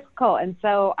very difficult. And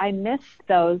so I missed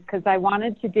those, because I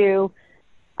wanted to do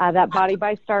that Body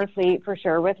by Starfleet for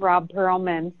sure with Rob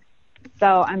Perlman.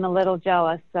 So I'm a little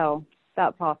jealous. So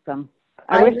that's awesome.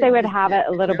 I wish they would have it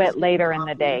a little bit later in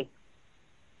the day.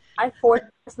 I forced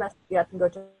myself to get up and go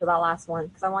to that last one,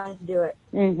 because I wanted to do it.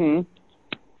 Mm-hmm.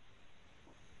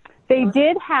 They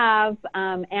did have,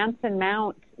 Anson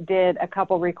Mount did a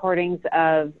couple recordings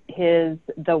of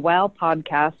The Well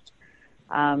podcast.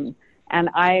 And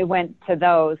I went to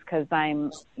those because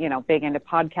I'm, big into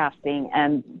podcasting,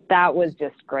 and that was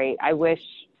just great. I wish,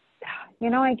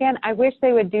 I wish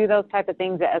they would do those type of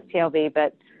things at STLV,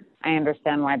 but I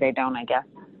understand why they don't, I guess.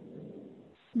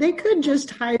 They could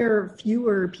just hire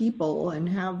fewer people and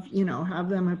have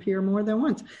them appear more than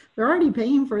once. They're already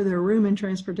paying for their room and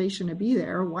transportation to be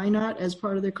there. Why not, as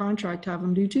part of their contract, have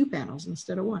them do 2 panels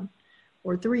instead of 1,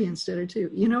 or 3 instead of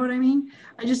 2? You know what I mean?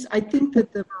 I think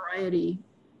that the variety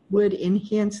would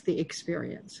enhance the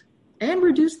experience and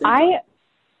reduce the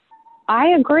I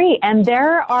agree. And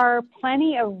there are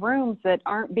plenty of rooms that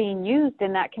aren't being used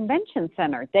in that convention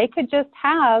center. They could just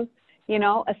have,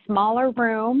 a smaller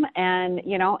room and,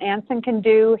 Anson can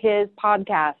do his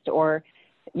podcast or,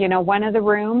 one of the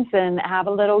rooms and have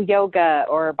a little yoga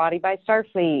or Body by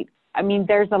Starfleet. I mean,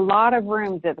 there's a lot of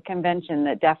rooms at the convention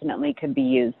that definitely could be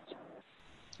used.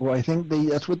 Well, I think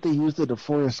that's what they used the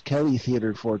DeForest Kelley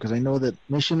Theater for, because I know that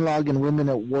Mission Log and Women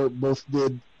at Warp both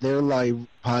did their live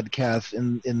podcasts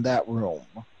in that room.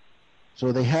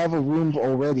 So they have a room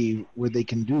already where they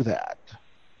can do that.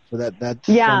 So that's...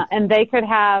 Yeah, and they could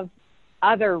have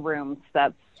other rooms.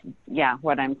 That's,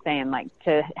 what I'm saying, like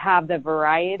to have the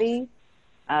variety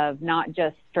of not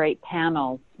just straight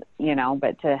panels,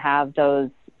 but to have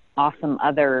those awesome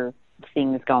other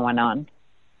things going on.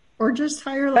 Or just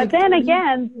hire But then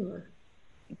again,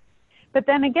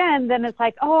 then it's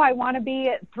like, oh, I want to be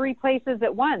at 3 places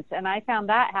at once. And I found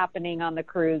that happening on the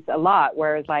cruise a lot,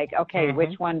 where it's like, okay,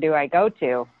 which one do I go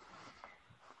to?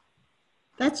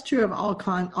 That's true of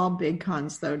all big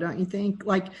cons, though, don't you think?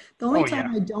 Like, the only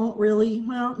time I don't really,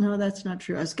 well, no, that's not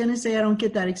true. I was going to say I don't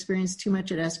get that experience too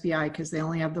much at SBI because they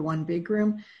only have the one big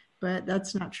room, but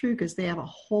that's not true because they have a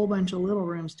whole bunch of little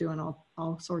rooms doing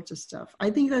all sorts of stuff. I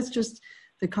think that's just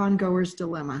the con-goer's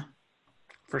dilemma.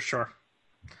 For sure.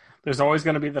 There's always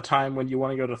going to be the time when you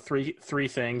want to go to three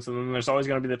things, and then there's always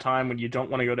going to be the time when you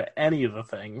don't want to go to any of the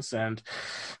things, and...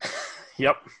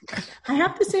 Yep. I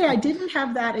have to say I didn't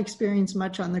have that experience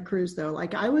much on the cruise, though.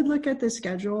 Like, I would look at the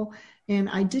schedule, and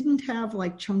I didn't have,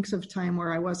 like, chunks of time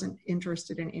where I wasn't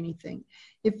interested in anything.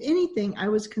 If anything, I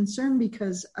was concerned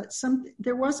because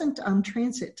there wasn't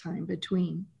transit time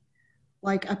between.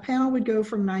 Like, a panel would go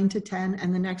from 9 to 10,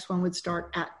 and the next one would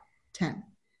start at 10,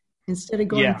 instead of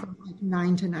going from, like,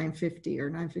 9 to 9:50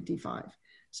 or 9:55.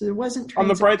 So there wasn't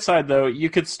transit. On the bright side, though, you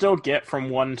could still get from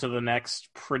one to the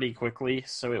next pretty quickly,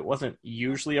 so it wasn't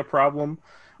usually a problem.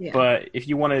 Yeah. But if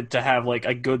you wanted to have, like,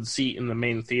 a good seat in the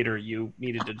main theater, you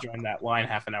needed to join that line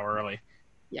half an hour early.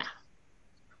 Yeah.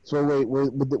 So wait,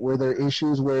 were there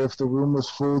issues where if the room was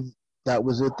full, that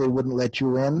was it, they wouldn't let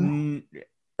you in?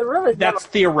 That's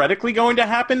theoretically going to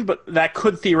happen, but that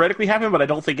could theoretically happen, but I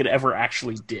don't think it ever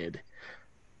actually did.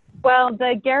 Well,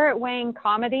 the Garrett Wang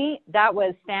comedy, that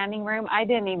was standing room. I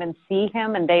didn't even see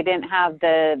him, and they didn't have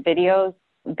the videos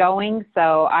going,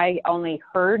 so I only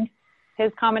heard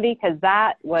his comedy because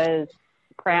that was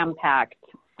cram-packed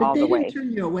all the way. But they didn't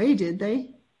turn you away, did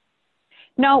they?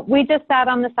 No, we just sat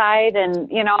on the side,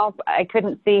 and, I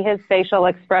couldn't see his facial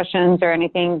expressions or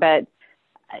anything, but,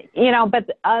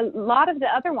 but a lot of the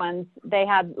other ones, they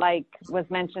had, like was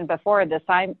mentioned before, the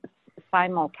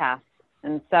simulcast.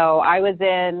 And so I was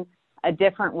in a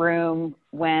different room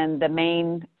when the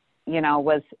main,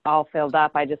 was all filled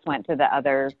up. I just went to the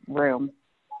other room.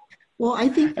 Well, I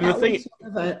think that was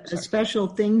sort of a special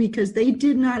thing because they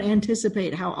did not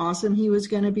anticipate how awesome he was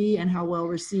going to be and how well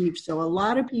received. So a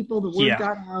lot of people, the word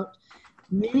got out.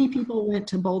 Many people went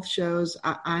to both shows.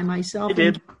 I myself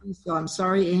did. So I'm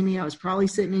sorry, Amy. I was probably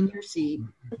sitting in your seat.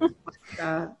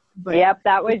 But yep,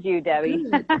 that was you, Debbie.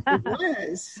 It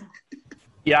was.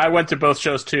 Yeah, I went to both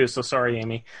shows too, so sorry,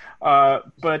 Amy.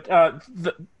 That's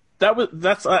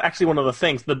actually one of the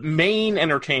things. The main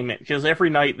entertainment, because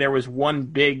every night there was one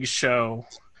big show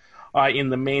in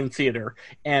the main theater,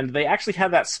 and they actually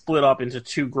had that split up into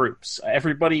 2 groups.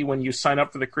 Everybody, when you sign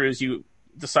up for the cruise, you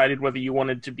decided whether you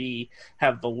wanted to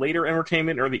have the later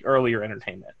entertainment or the earlier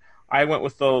entertainment. I went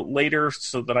with the later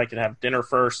so that I could have dinner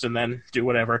first and then do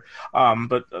whatever.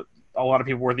 But a lot of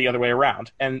people were the other way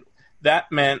around, and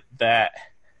that meant that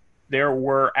there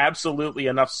were absolutely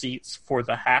enough seats for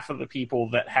the half of the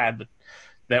people that had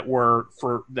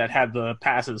the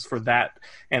passes for that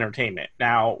entertainment.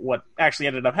 Now, what actually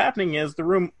ended up happening is the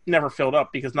room never filled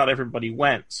up because not everybody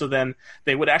went. So then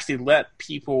they would actually let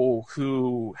people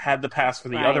who had the pass for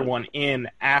the other one in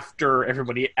after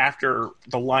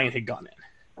the line had gone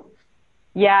in.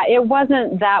 Yeah, it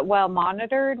wasn't that well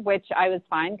monitored, which I was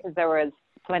fine because there was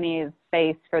plenty of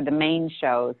space for the main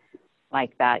shows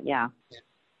like that. Yeah.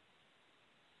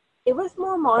 It was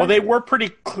more monitored. Well, they were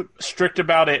pretty strict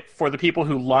about it for the people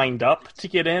who lined up to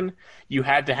get in. You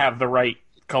had to have the right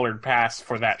colored pass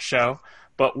for that show.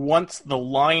 But once the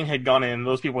line had gone in,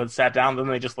 those people had sat down, then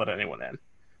they just let anyone in.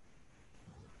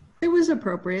 It was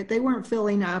appropriate. They weren't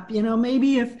filling up.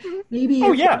 Maybe if.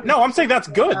 Oh, yeah. No, I'm saying that's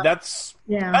good. That's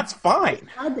fine.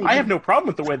 I have no problem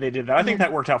with the way they did that. I think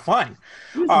that worked out fine.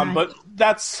 Nice. But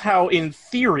that's how, in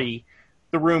theory,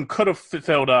 the room could have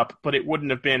filled up, but it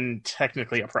wouldn't have been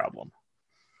technically a problem.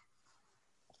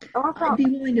 Oh, I'd be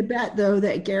willing to bet, though,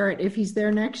 that Garrett, if he's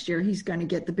there next year, he's going to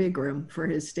get the big room for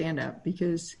his stand-up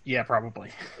because Yeah,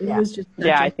 probably. it was just such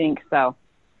Yeah, a- I think so.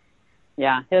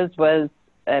 Yeah, his was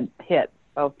a hit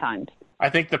both times. I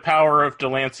think the power of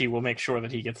Delancey will make sure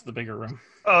that he gets the bigger room.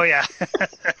 Oh yeah.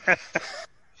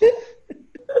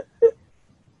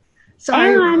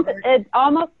 Sorry, And Robert. it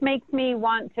almost makes me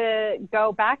want to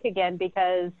go back again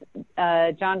because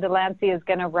John Delancey is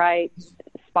going to write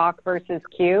Spock versus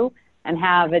Q and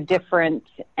have a different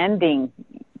ending.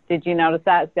 Did you notice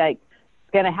that? It's like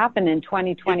it's going to happen in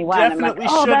 2021. You I'm like, definitely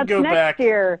oh, should that's go next back.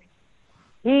 year.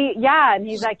 And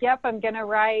he's like, yep, I'm going to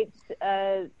write,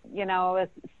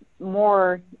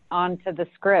 more onto the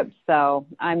script. So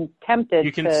I'm tempted.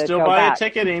 You can to still go buy back. a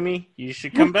ticket, Amy. You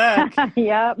should come back.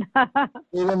 Yep.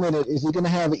 Wait a minute. Is he going to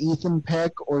have Ethan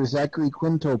Peck or Zachary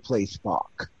Quinto play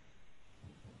Spock?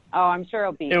 Oh, I'm sure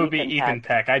it'll be. It would be Ethan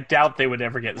Peck. I doubt they would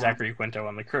ever get Zachary Quinto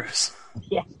on the cruise.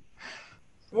 Yeah,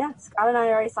 Scott and I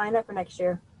already signed up for next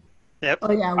year. Yep.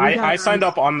 Oh, yeah. I signed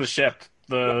up on the ship.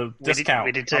 The discount.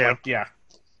 We did too. I'm like, yeah.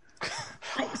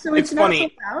 So It's not funny.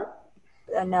 sold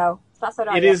out? No, it's not sold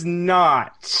out It yet. is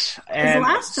not. And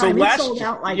last time it sold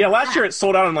out like last that. year it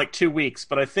sold out in like 2 weeks,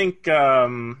 but I think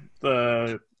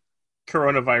the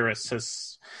coronavirus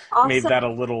has Also, made that a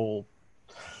little.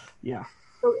 Yeah.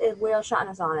 Will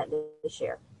Shatner's on it this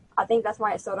year. I think that's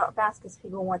why it sold out fast because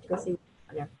people want to go see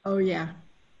Shatner. Oh, yeah.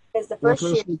 Because the first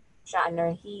year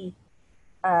Shatner,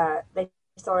 they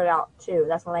sold it out too.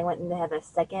 That's when they went and they had a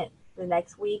second the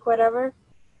next week, whatever.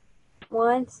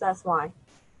 Once, that's why.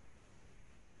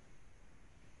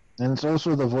 And it's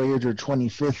also the Voyager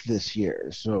 25th this year,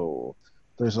 so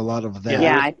there's a lot of that.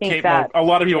 Yeah, I think Kate that- a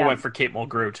lot of people yeah. went for Kate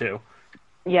Mulgrew too.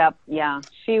 Yep. Yeah.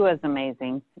 She was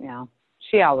amazing. Yeah.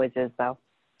 She always is, though.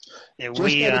 Yeah,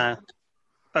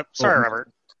 Just sorry,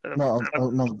 Robert.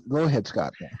 No, go ahead,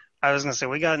 Scott. Yeah. I was going to say,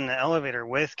 we got in the elevator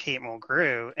with Kate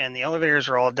Mulgrew, and the elevators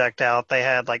were all decked out. They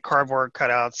had like cardboard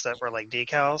cutouts that were like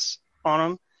decals on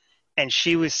them, and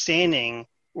she was standing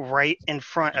right in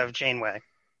front of Janeway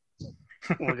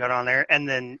when we got on there, and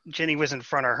then Jenny was in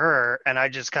front of her, and I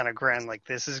just kind of grinned like,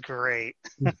 this is great.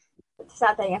 The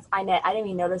sad thing is, I didn't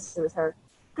even notice it was her.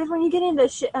 Because when you get into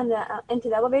into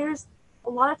the elevators, a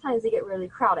lot of times they get really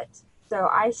crowded. So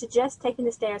I suggest taking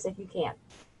the stairs if you can.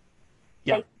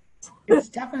 Yeah. It's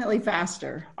definitely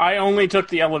faster. I only took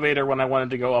the elevator when I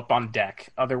wanted to go up on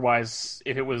deck. Otherwise,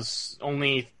 if it was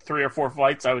only 3 or 4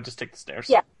 flights, I would just take the stairs.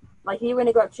 Yeah. Like if you're going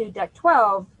to go up to deck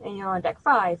 12 and you're on deck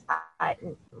 5,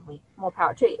 more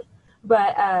power to you.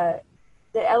 But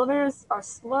the elevators are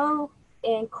slow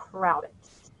and crowded.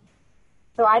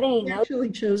 So I didn't We know. actually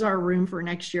chose our room for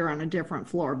next year on a different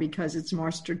floor because it's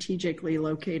more strategically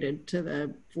located to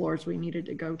the floors we needed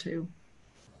to go to.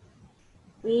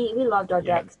 We loved our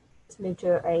Yeah. decks. Let's move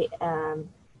to a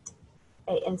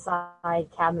inside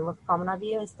cabin with promenade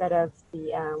view instead of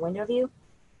the window view,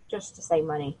 just to save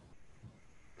money.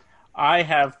 I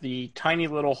have the tiny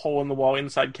little hole-in-the-wall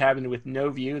inside cabin with no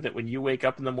view that when you wake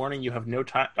up in the morning, you have no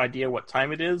idea what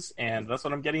time it is, and that's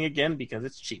what I'm getting again because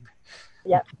it's cheap.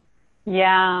 Yep.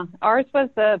 Yeah. Ours was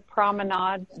the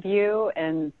promenade view,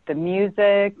 and the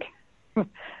music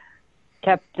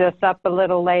kept us up a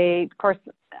little late. Of course,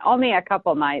 only a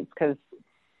couple nights because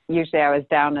usually I was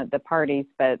down at the parties,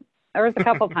 but there was a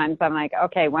couple times I'm like,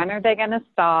 okay, when are they going to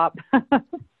stop?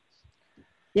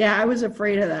 Yeah, I was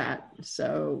afraid of that.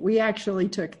 So we actually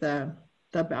took the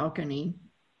balcony,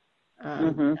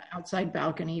 the outside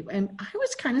balcony. And I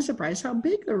was kind of surprised how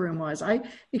big the room was. I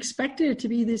expected it to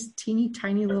be this teeny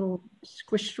tiny little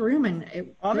squished room.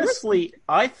 And Honestly,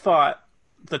 I thought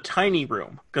the tiny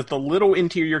room, because the little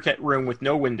interior room with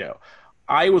no window,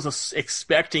 I was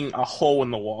expecting a hole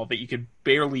in the wall that you could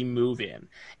barely move in.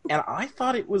 And I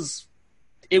thought it was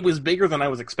bigger than I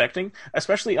was expecting.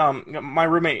 Especially my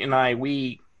roommate and I,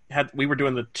 we were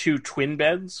doing the 2 twin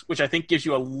beds, which I think gives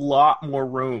you a lot more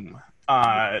room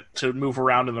to move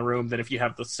around in the room than if you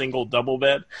have the single double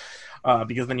bed,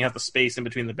 because then you have the space in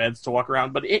between the beds to walk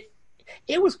around. But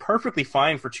it was perfectly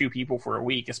fine for 2 people for a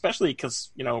week, especially because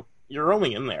you're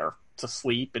only in there to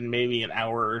sleep and maybe an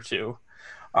hour or 2.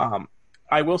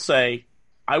 I will say,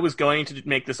 I was going to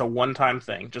make this a one-time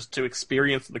thing just to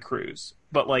experience the cruise,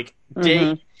 but like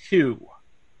day 2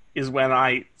 is when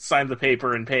I signed the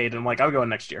paper and paid, and I'm like, I'll go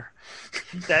next year.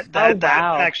 That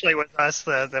wow. actually was us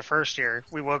the first year.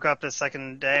 We woke up the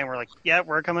second day and we're like, yeah,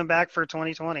 we're coming back for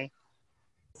 2020.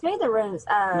 Speaking of the rooms,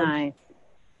 Nice.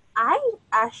 I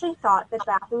actually thought the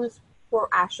bathrooms were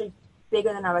actually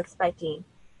bigger than I was expecting.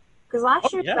 Because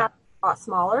last year's bathroom was a lot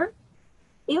smaller.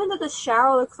 Even though the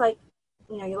shower looks like,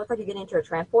 you look like you're getting into a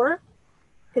transporter.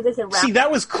 because it's a wrap. See,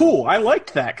 that was cool. I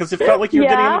liked that because it felt like you were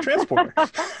getting in a transporter.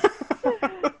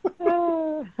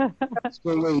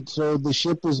 So wait, so the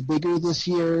ship was bigger this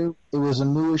year? It was a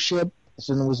newer ship,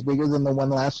 so it was bigger than the one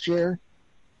last year?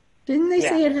 Didn't they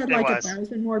say it had it like was.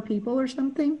 1,000 more people or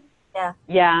something? Yeah,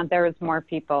 Yeah, there was more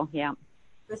people. Yeah.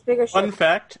 it was bigger. Fun ship.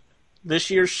 fact, this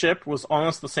year's ship was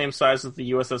almost the same size as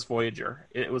the USS Voyager.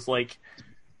 It was like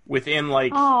within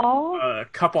like Oh. a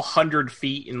couple 100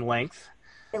 feet in length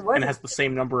It was. and has the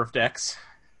same number of decks.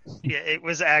 Yeah, it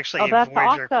was actually Oh, a that's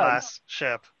Voyager awesome. class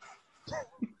ship.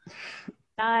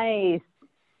 Nice.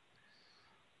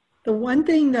 The one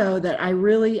thing though that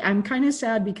I'm kind of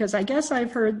sad because I guess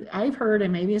I've heard,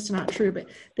 and maybe it's not true, but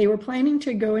they were planning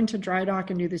to go into dry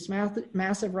dock and do this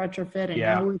massive retrofit, and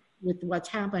Yeah. now with what's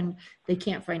happened, they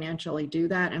can't financially do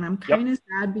that, and I'm kind of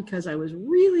sad because I was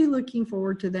really looking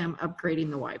forward to them upgrading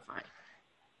the Wi-Fi.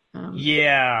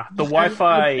 Yeah, the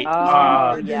Wi-Fi.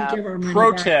 Oh, yeah.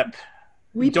 Pro tip: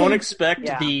 don't paid- expect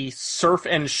Yeah. the surf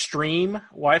and stream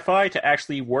Wi-Fi to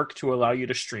actually work to allow you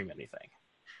to stream anything.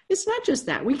 It's not just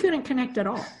that. We couldn't connect at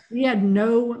all. We had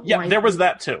no Yeah, Wi-Fi. there was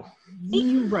that too.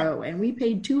 Zero. And we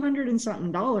paid $200 and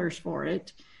something for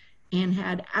it and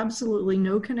had absolutely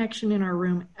no connection in our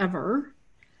room ever.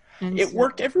 And It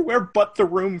worked everywhere but the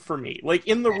room for me. Like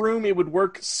in the room, it would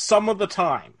work some of the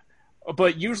time,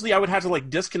 but usually I would have to like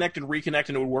disconnect and reconnect,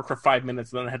 and it would work for 5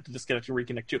 minutes, and then I had to disconnect and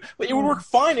reconnect too. But it would work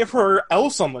fine everywhere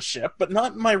else on the ship, but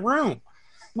not in my room.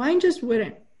 Mine just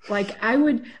wouldn't. Like I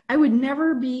would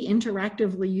never be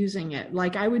interactively using it.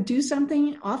 Like I would do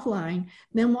something offline.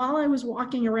 Then while I was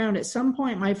walking around, at some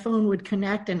point my phone would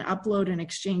connect and upload and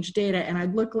exchange data. And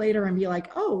I'd look later and be like,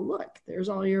 oh, look, there's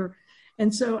all your.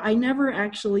 And so I never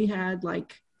actually had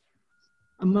like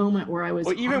a moment where I was.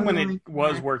 Well, even when it online was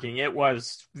connect. working, it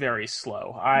was very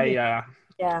slow. Yeah.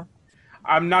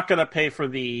 I'm not going to pay for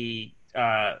the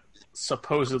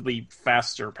supposedly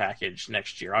faster package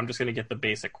next year. I'm just going to get the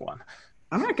basic one.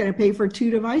 I'm not going to pay for 2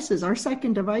 devices. Our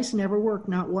second device never worked,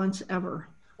 not once ever.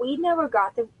 We never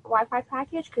got the Wi-Fi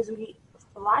package because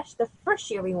the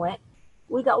first year we went,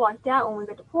 we got locked out. When we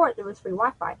got to port, there was free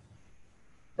Wi-Fi.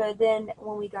 But then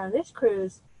when we got on this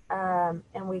cruise and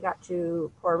we got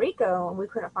to Puerto Rico and we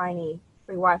couldn't find any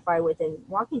free Wi-Fi within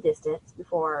walking distance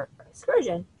before our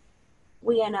excursion,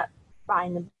 we ended up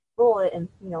buying the bullet and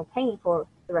paying for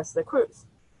the rest of the cruise.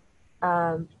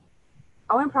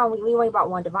 Our only problem, we only bought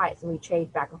one device and we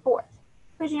traded back and forth.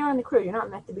 Because on the cruise, you're not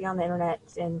meant to be on the internet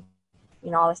and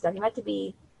all this stuff. You're meant to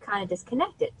be kind of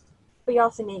disconnected. But you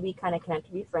also need to be kind of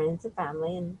connected with your friends and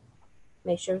family and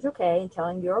make sure it's okay and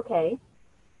telling you're okay.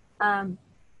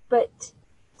 But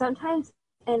sometimes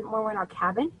when we're in our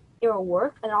cabin, it will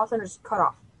work and all of a sudden just cut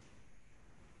off.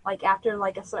 Like after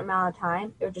like a certain amount of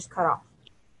time, it would just cut off.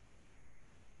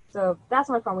 So that's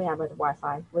one problem we had with the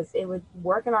Wi-Fi, was it would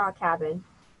work in our cabin.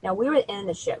 Now, we were in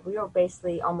the ship. We were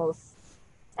basically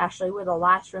we were the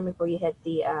last room before you hit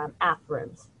the aft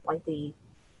rooms, like the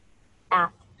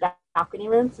aft balcony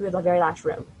rooms. We were the very last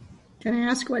room. Can I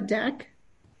ask what deck?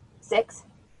 6.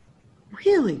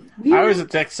 Really? I was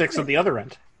at deck 6 at the other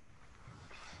end.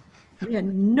 We had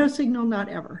no signal, not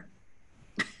ever.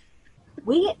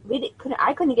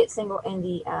 I couldn't get single in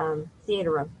the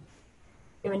theater room.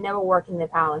 It would never work in the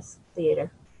Palace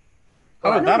Theater.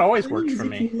 Oh, that always worked for If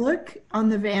me. you look on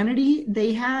the vanity,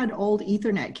 they had old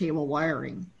Ethernet cable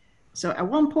wiring. So at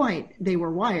one point, they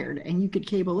were wired, and you could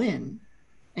cable in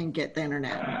and get the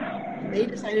internet. They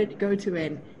decided to go to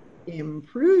an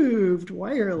improved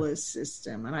wireless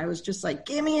system, and I was just like,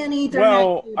 give me an Ethernet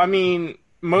Well, cable. I mean,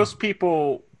 most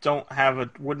people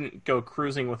wouldn't go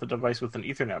cruising with a device with an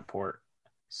Ethernet port.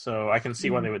 So I can see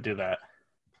why they would do that.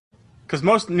 Because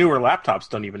most newer laptops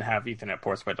don't even have Ethernet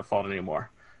ports by default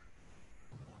anymore.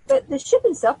 But the ship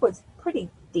itself was pretty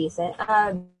decent.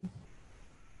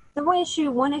 The one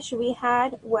issue we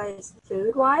had was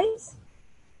food-wise.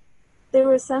 There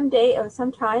were some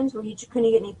times where you just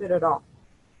couldn't get any food at all.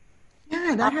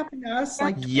 Yeah, that happened to us.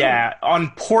 Like, Yeah,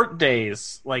 on port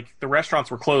days, like the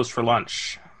restaurants were closed for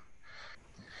lunch,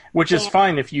 which is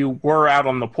fine if you were out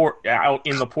in the port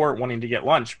wanting to get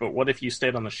lunch. But what if you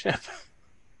stayed on the ship?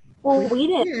 Well, we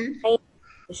didn't pay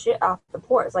the shit off the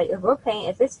port. It's like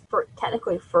if it's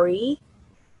technically free,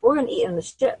 we're gonna eat on the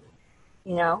ship,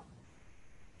 Yeah,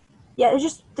 it's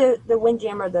just the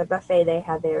Windjammer, the buffet they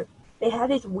had there. They had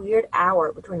this weird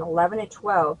hour between 11 and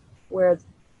 12 where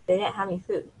they didn't have any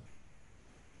food.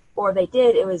 Or if they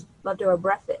did, it was leftover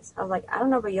breakfast. I was like, I don't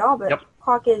know about y'all, but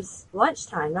o'clock is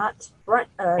lunchtime, not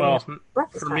breakfast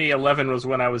For time. me, 11 was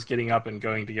when I was getting up and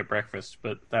going to get breakfast,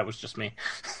 but that was just me.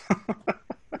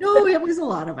 no, it was a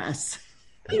lot of us.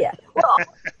 Yeah. Well,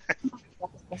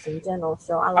 breakfast in general.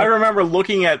 So I remember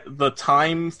looking at the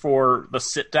time for the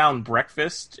sit-down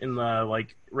breakfast in the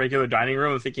regular dining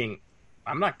room and thinking,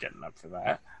 I'm not getting up for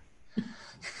that.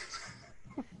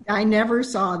 I never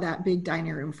saw that big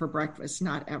dining room for breakfast,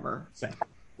 not ever. Same.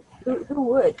 Who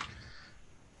would?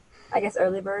 I guess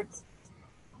early birds.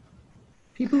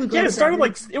 People who go Yeah, to it started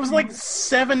bed- it was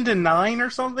 7 to 9 or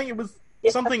something. It was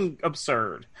something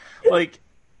absurd.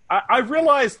 I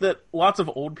realized that lots of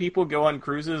old people go on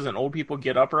cruises and old people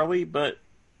get up early, but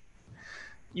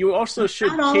you also should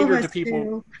Not all of cater us to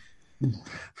people. do.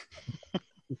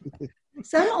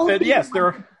 Some old That, people yes, there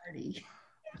want are. to party.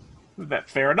 That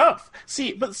fair enough.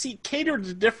 Cater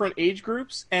to different age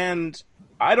groups, and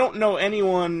I don't know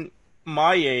anyone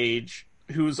my age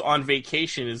who's on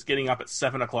vacation is getting up at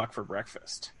 7 o'clock for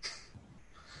breakfast.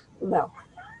 No.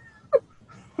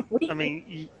 I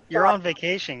mean, you're on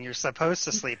vacation. You're supposed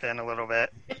to sleep in a little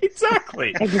bit.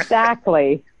 Exactly.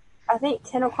 Exactly. I think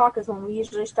 10 o'clock is when we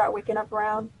usually start waking up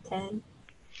around 10.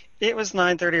 It was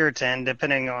 9:30 or 10,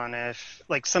 depending on if,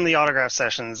 some of the autograph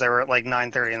sessions, they were at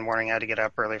 9:30 in the morning I had to get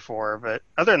up early for. But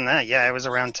other than that, yeah, it was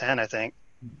around 10, I think.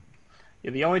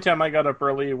 Yeah, the only time I got up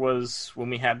early was when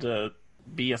we had to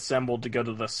be assembled to go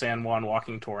to the San Juan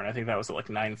walking tour, and I think that was at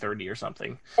 9:30 or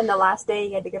something. And the last day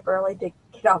you had to get up early to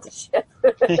get off the ship.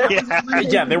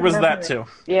 Yeah, there was that too.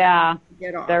 Yeah,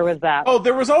 Get off. there was that. Oh,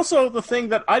 there was also the thing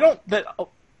that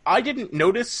I didn't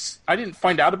notice, I didn't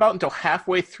find out about until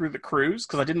halfway through the cruise,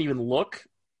 because I didn't even look.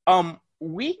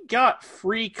 We got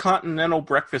free continental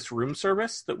breakfast room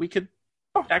service that we could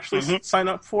actually sign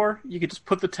up for. You could just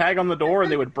put the tag on the door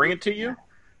and they would bring it to you.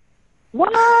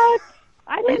 What?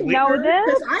 I didn't know this.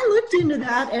 Because I looked into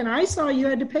that and I saw you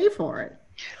had to pay for it.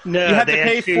 No, You had to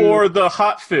they pay for the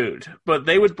hot food, but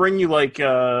they would bring you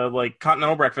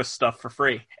continental breakfast stuff for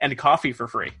free and coffee for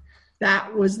free.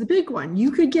 That was the big one.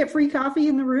 You could get free coffee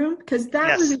in the room because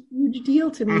that was a huge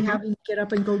deal to me, having to get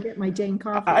up and go get my dang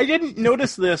coffee. I didn't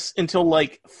notice this until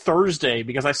Thursday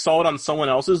because I saw it on someone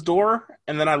else's door,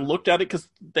 and then I looked at it because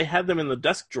they had them in the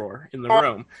desk drawer in the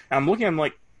room. And I'm looking, I'm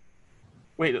like,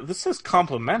 wait, this says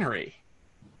complimentary.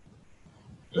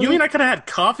 You mean I could have had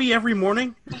coffee every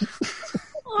morning?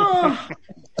 Oh,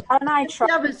 And I tried.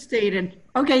 devastated.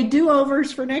 Okay,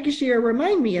 do-overs for next year.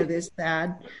 Remind me of this,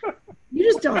 Dad. You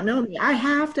just don't know me. I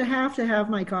have to have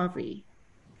my coffee.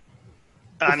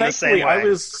 I'm the Thankfully, same way. I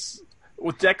was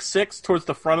with deck 6 towards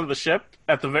the front of the ship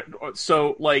at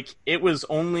so it was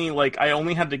only I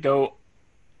only had to go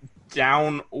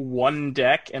down one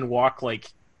deck and walk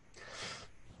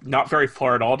not very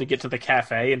far at all to get to the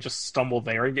cafe and just stumble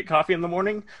there and get coffee in the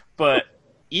morning. But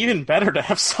even better to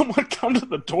have someone come to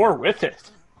the door with it.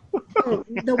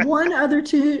 The one other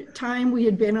time we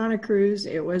had been on a cruise,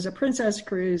 it was a princess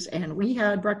cruise, and we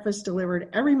had breakfast delivered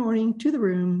every morning to the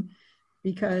room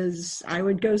because I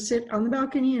would go sit on the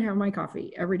balcony and have my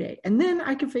coffee every day. And then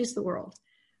I could face the world.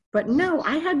 But no,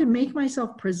 I had to make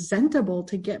myself presentable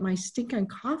to get my stinking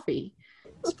coffee.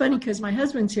 It's funny because my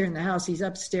husband's here in the house. He's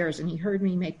upstairs, and he heard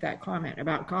me make that comment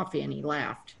about coffee, and he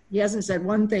laughed. He hasn't said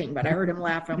one thing, but I heard him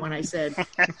laughing when I said,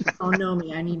 "Oh, no,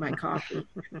 me, I need my coffee."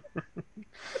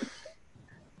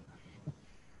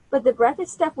 But the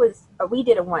breakfast stuff was, we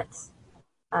did it once.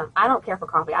 I don't care for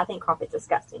coffee. I think coffee is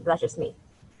disgusting. That's just me.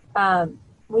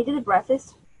 We did a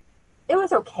breakfast. It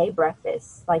was okay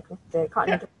breakfast. The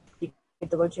continental you get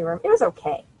the luxury room. It was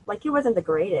okay. It wasn't the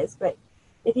greatest, but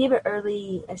if you have an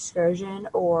early excursion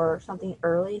or something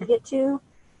early to get to,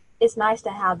 it's nice to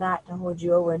have that to hold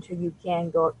you over until you can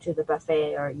go up to the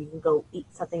buffet or you can go eat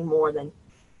something more than,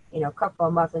 a couple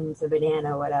of muffins, a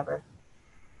banana, or whatever.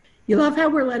 You love how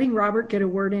we're letting Robert get a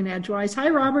word in edgewise. Hi,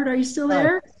 Robert. Are you still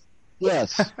there?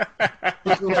 Yes.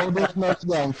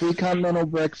 Down. Free continental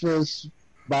breakfast.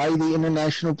 Buy the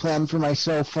international plan for my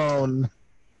cell phone.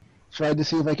 Tried to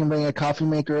see if I can bring a coffee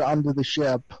maker onto the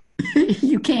ship.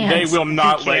 You can't. They will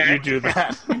not let you do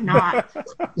that. Not.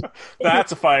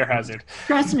 That's a fire hazard.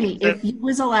 Trust me, if it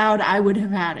was allowed, I would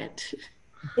have had it.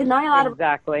 You're not allowed to.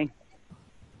 Exactly.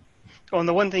 Well, and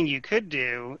the one thing you could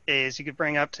do is you could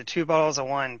bring up to 2 bottles of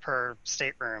wine per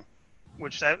stateroom,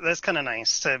 which that's kind of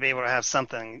nice to be able to have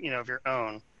something, of your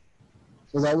own.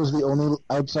 So that was the only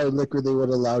outside liquor they would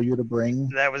allow you to bring?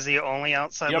 That was the only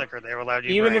outside liquor they were allowed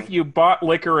you to Even bring. if you bought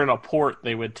liquor in a port,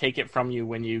 they would take it from you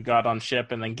when you got on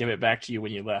ship and then give it back to you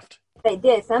when you left. They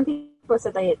did. Some people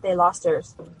said they lost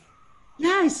theirs.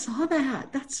 Yeah, I saw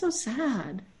that. That's so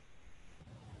sad.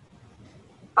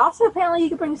 Also, apparently, you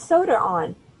could bring soda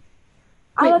on.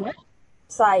 I Wait, looked what? at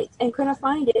the site and couldn't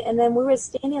find it, and then we were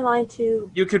standing in line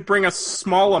to. You could bring a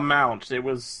small amount.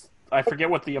 I forget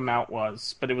what the amount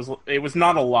was, but it was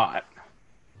not a lot.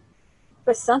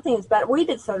 But something is better. We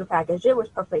did soda package. It was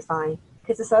perfectly fine.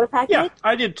 Because the soda package... Yeah,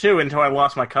 I did too until I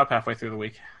lost my cup halfway through the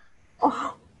week.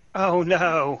 Oh, Oh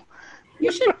no.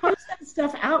 You should post that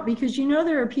stuff out because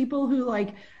there are people who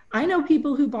I know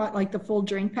people who bought the full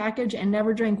drink package and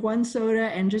never drank one soda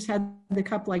and just had the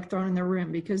cup thrown in their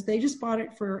room because they just bought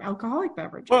it for alcoholic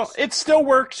beverages. Well, it still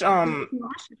worked.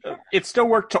 It still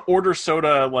worked to order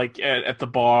soda at the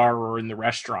bar or in the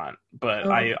restaurant, but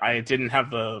I didn't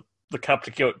have the cup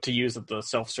to use at the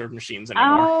self-serve machines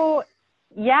anymore. Oh,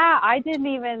 yeah, I didn't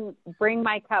even bring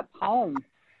my cup home.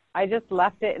 I just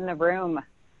left it in the room.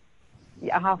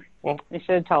 Yeah, well, you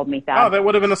should have told me that. Oh, that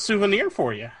would have been a souvenir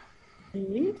for you.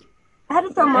 I had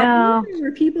to throw There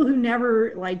were people who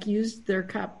never used their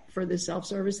cup for the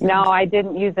self-service thing. No, I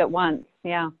didn't use it once.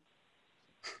 Yeah.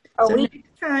 So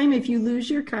next time, if you lose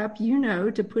your cup,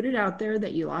 to put it out there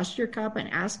that you lost your cup and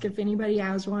ask if anybody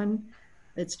has one.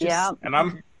 It's just And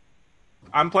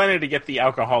I'm planning to get the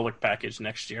alcoholic package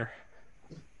next year.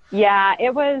 Yeah,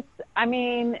 it was. I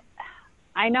mean,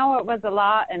 I know it was a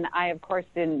lot, and I of course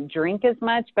didn't drink as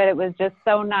much, but it was just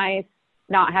so nice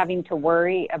not having to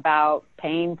worry about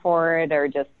paying for it, or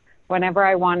just whenever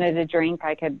I wanted a drink,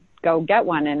 I could go get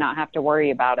one and not have to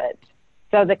worry about it.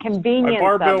 So the convenience my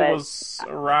bar of bill it was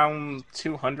around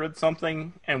 $200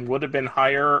 something, and would have been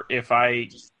higher if I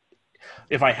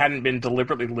hadn't been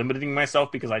deliberately limiting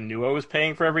myself because I knew I was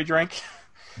paying for every drink.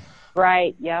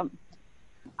 Right. Yep.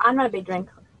 I'm not a big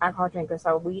alcohol drinker,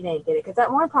 so we didn't get it because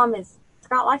that one problem is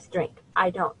Scott likes to drink. I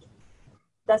don't.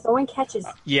 That's the only catches.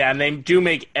 Yeah, and they do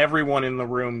make everyone in the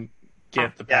room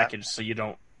get the package, so you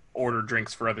don't order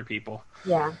drinks for other people.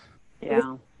 Yeah.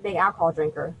 Yeah. Big alcohol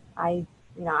drinker. I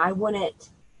wouldn't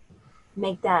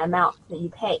make that amount that you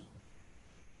pay.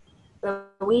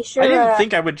 But we sure. I didn't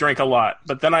think I would drink a lot,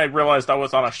 but then I realized I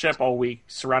was on a ship all week,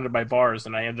 surrounded by bars,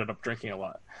 and I ended up drinking a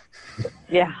lot.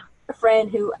 Yeah. A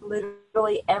friend who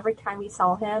literally every time we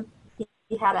saw him,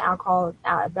 he had an alcohol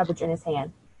beverage in his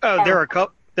hand. Oh, there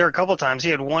were a couple times he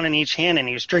had one in each hand and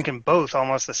he was drinking both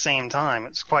almost the same time.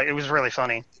 It was really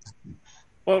funny.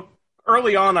 Well,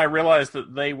 early on I realized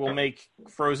that they will make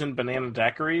frozen banana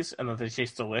daiquiris and that they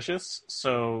taste delicious.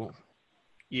 So,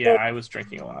 yeah, I was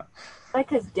drinking a lot.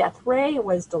 Because Death Ray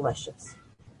was delicious.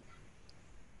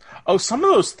 Oh, some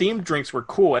of those themed drinks were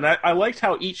cool, and I liked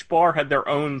how each bar had their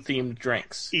own themed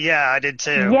drinks. Yeah, I did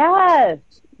too. Yes.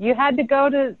 You had to go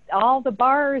to all the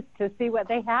bars to see what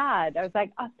they had. I was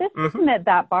like, oh, this isn't at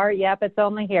that bar. Yep, it's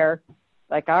only here.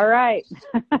 Like, all right.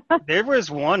 There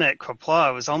was one at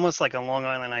Quapla. It was almost like a Long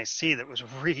Island iced tea that was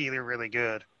really, really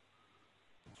good.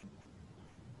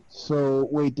 So,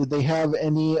 wait, did they have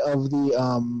any of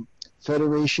the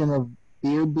Federation of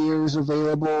beers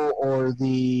available, or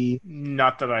the...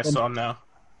 Not that I saw, no.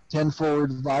 10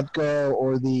 Forward Vodka,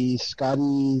 or the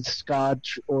Scotty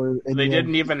Scotch, or... They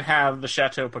didn't even have the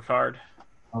Chateau Picard.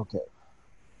 Okay.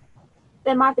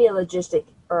 There might be a logistic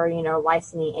or,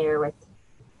 licensing error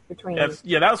between...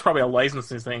 That was probably a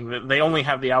licensing thing. They only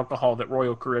have the alcohol that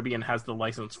Royal Caribbean has the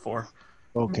license for.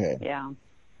 Okay. Yeah.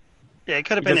 Yeah, it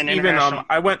could have been an international...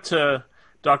 I went to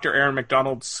Dr. Aaron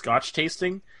McDonald's Scotch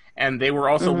tasting, and they were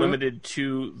also limited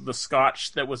to the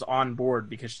Scotch that was on board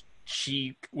because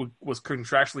she was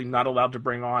contractually not allowed to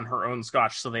bring on her own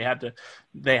Scotch, so they had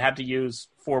to use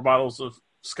 4 bottles of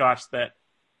Scotch that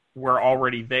were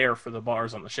already there for the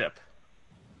bars on the ship.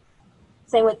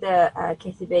 Same with the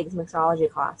Casey Biggs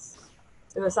mixology class.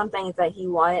 There were some things that he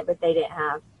wanted, but they didn't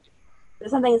have.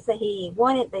 There's some things that he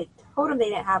wanted, they told him they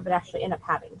didn't have, but actually ended up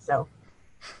having. So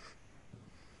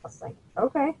I was like,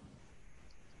 okay.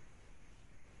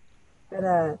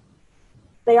 But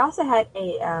they also had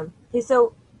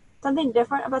so something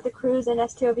different about the cruise in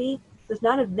STOV. There's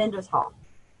not a vendor's hall,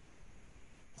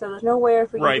 so there's nowhere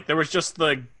for you. Right, there was just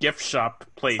the gift shop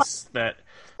place that.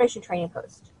 Training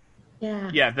post. Yeah.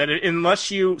 Yeah,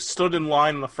 unless you stood in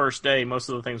line the first day, most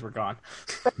of the things were gone.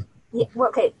 But, yeah, well,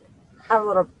 okay, I'm a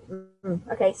little.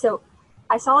 Okay, so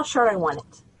I saw a shirt I wanted.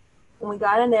 When we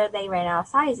got in there, they ran out of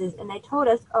sizes, and they told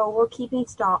us, "Oh, we're keeping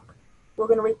stock. We're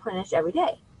going to replenish every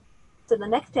day." So the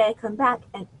next day I come back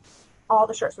and all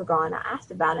the shirts were gone. I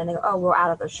asked about it and they go, "Oh, we're out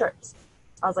of those shirts."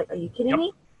 I was like, "Are you kidding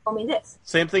me? Tell me this."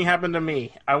 Same thing happened to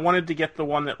me. I wanted to get the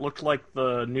one that looked like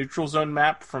the neutral zone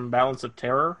map from Balance of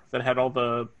Terror that had all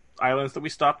the islands that we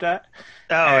stopped at.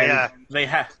 Oh, and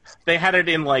yeah. They had it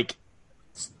in like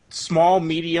small,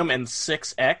 medium, and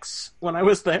 6X when I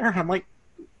was there. I'm like,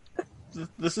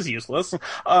 this is useless.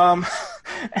 And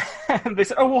they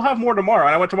said, "Oh, we'll have more tomorrow."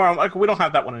 And I went tomorrow. I'm like, "We don't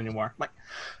have that one anymore." I'm like,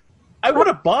 I would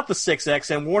have bought the 6X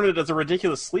and worn it as a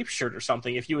ridiculous sleep shirt or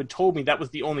something if you had told me that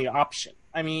was the only option.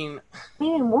 I mean...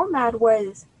 Even more mad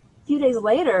was, a few days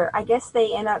later, I guess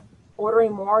they end up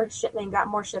ordering more shipment, got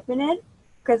more shipment in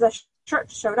because a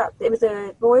shirt showed up. It was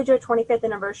a Voyager 25th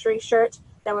anniversary shirt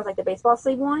that was like the baseball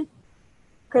sleeve one.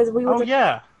 Because we were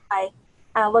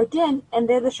I looked in and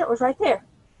there the shirt was right there.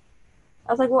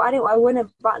 I was like, well, I wouldn't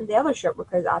have bought the other shirt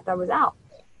because I thought it was out.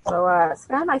 So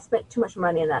Scott and I spent too much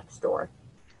money in that store.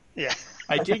 Yeah.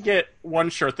 I did get one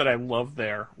shirt that I love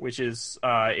there, which is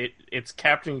it's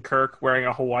Captain Kirk wearing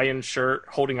a Hawaiian shirt,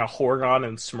 holding a Horgon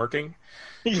and smirking.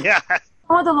 Yeah.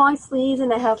 Oh, the long sleeves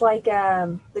and it has like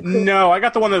No, I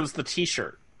got the one that was the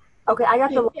T-shirt. Okay, I got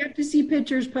the. You have to see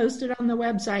pictures posted on the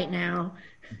website now.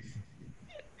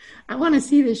 I want to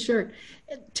see this shirt.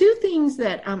 Two things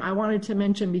that I wanted to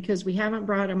mention because we haven't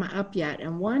brought them up yet,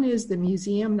 and one is the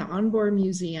museum, the onboard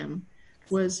museum.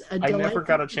 Was a I never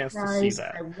got a chance to see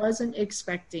that. I wasn't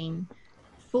expecting,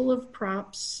 full of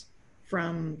props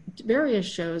from various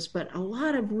shows, but a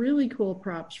lot of really cool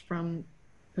props from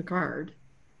Picard.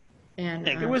 And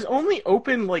it was only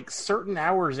open like certain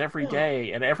hours every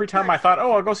day, and every time I thought,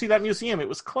 "Oh, I'll go see that museum," it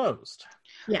was closed.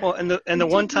 Yeah. Well, and the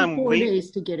one time 4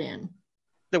 days to get in.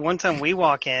 The one time we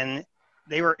walk in,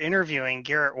 they were interviewing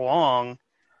Garrett Wong.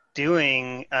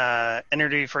 Doing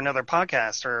interview for another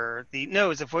podcast it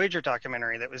was a Voyager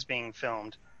documentary that was being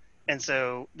filmed, and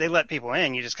so they let people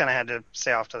in. You just kind of had to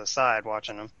stay off to the side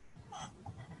watching them.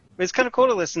 But it's kind of cool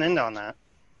to listen in on that.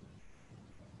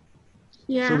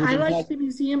 Yeah, so I like the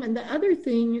museum, and the other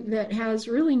thing that has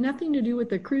really nothing to do with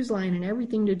the cruise line and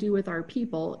everything to do with our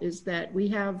people is that we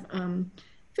have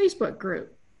Facebook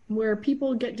group where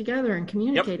people get together and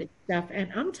communicate stuff. And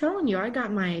I'm telling you, I got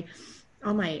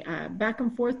on my back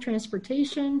and forth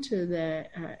transportation to the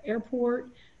airport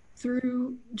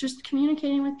through just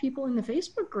communicating with people in the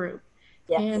Facebook group.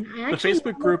 Yes. And the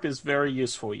Facebook group is very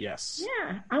useful, yes.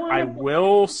 Yeah. I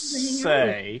will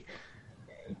say,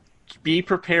 be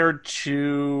prepared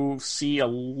to see a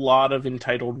lot of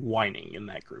entitled whining in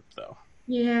that group, though.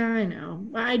 Yeah, I know.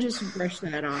 I just brushed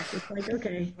that off. It's like,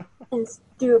 okay.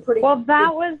 Do a pretty well,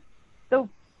 that was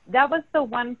the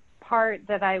one part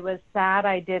that I was sad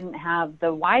I didn't have the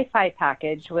Wi-Fi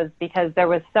package was because there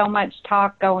was so much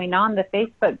talk going on the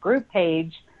Facebook group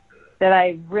page that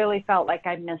I really felt like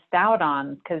I missed out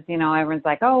on because, everyone's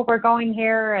like, oh, we're going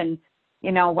here. And,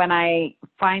 when I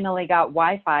finally got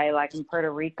Wi-Fi, like in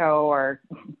Puerto Rico or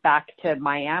back to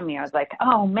Miami, I was like,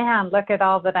 oh man, look at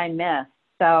all that I missed.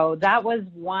 So that was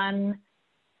one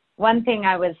thing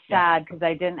I was sad because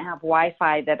I didn't have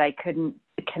Wi-Fi that I couldn't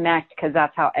connect because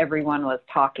that's how everyone was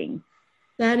talking.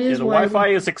 That is the Wi-Fi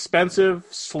is expensive,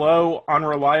 slow,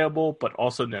 unreliable, but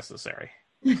also necessary.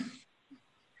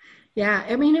 Yeah,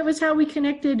 I mean, it was how we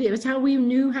connected. It was how we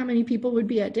knew how many people would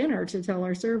be at dinner to tell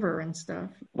our server and stuff.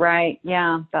 Right,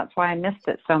 yeah. That's why I missed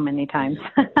it so many times.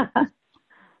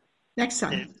 Next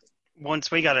time. Once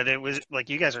we got it, it was like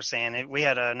you guys are saying, we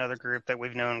had another group that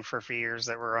we've known for a few years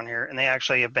that were on here, and they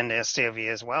actually have been to STOV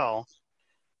as well.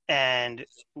 And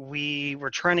we were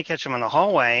trying to catch them in the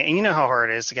hallway, and you know how hard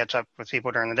it is to catch up with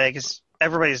people during the day because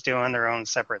everybody's doing their own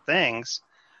separate things.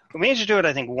 We managed to do it,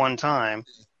 I think, one time.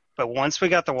 But once we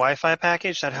got the Wi-Fi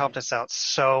package, that helped us out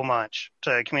so much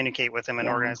to communicate with them and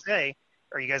organize, hey,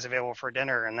 are you guys available for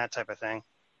dinner and that type of thing.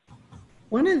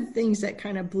 One of the things that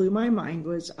kind of blew my mind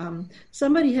was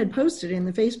somebody had posted in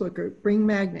the Facebook group, bring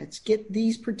magnets, get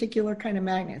these particular kind of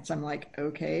magnets. I'm like,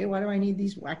 okay, why do I need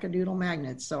these wackadoodle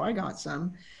magnets? So I got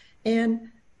some. And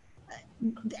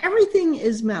everything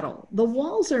is metal. The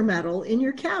walls are metal in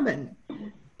your cabin.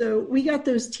 So we got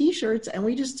those T-shirts and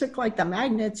we just took like the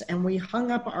magnets and we hung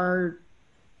up our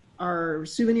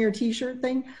souvenir T-shirt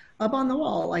thing up on the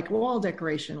wall, like a wall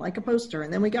decoration, like a poster.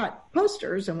 And then we got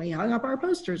posters and we hung up our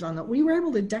posters on we were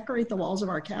able to decorate the walls of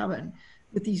our cabin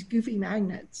with these goofy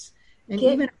magnets. And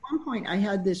even at one point I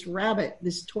had this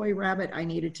toy rabbit I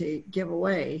needed to give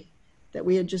away that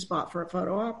we had just bought for a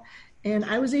photo op. And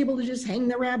I was able to just hang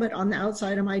the rabbit on the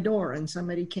outside of my door and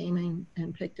somebody came in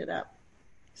and picked it up.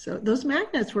 So those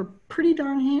magnets were pretty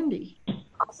darn handy.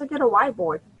 Also get a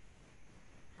whiteboard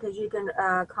because you can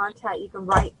you can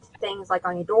write things like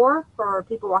on your door for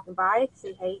people walking by to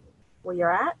say, hey, where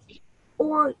you're at,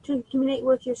 or to communicate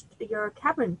with your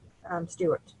cabin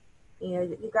steward,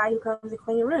 the guy who comes and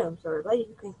clean your rooms or the lady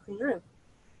who can clean your room.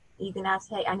 You can ask,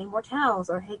 hey, I need more towels,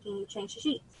 or hey, can you change the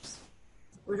sheets?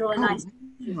 It was really nice.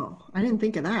 No, I didn't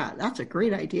think of that. That's a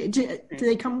great idea. Do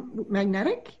they come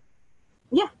magnetic?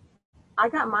 Yeah. I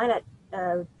got mine at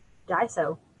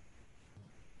Daiso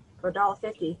for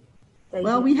 $1.50.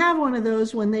 Well, we have one of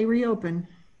those when they reopen.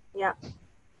 Yeah.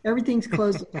 Everything's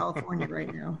closed in California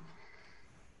right now.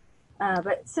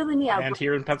 But silly me. And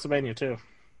here in Pennsylvania, too.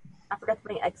 I forgot to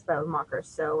bring Expo markers,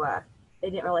 so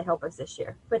they didn't really help us this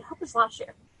year. But it helped us last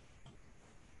year.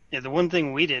 Yeah, the one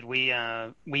thing we did, we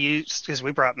used, because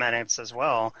we brought minutes as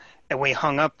well, and we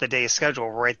hung up the day's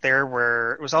schedule right there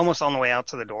where it was almost on the way out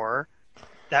to the door.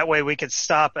 That way we could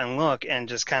stop and look and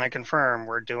just kind of confirm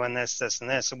we're doing this, this, and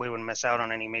this, and we wouldn't miss out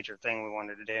on any major thing we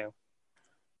wanted to do.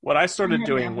 What I started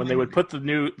doing when they would put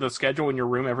the schedule in your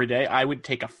room every day, I would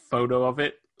take a photo of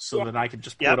it so that I could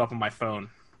just pull it up on my phone.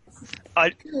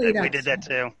 We did that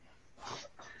too.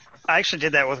 I actually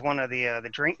did that with one of the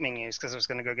drink menus because I was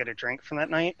going to go get a drink from that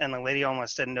night, and the lady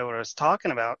almost didn't know what I was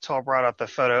talking about until I brought up the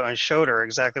photo and showed her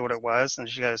exactly what it was, and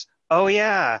she goes, "Oh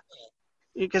yeah,"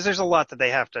 because there's a lot that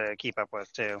they have to keep up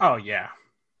with too. Oh yeah.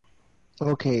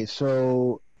 Okay,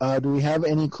 so do we have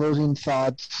any closing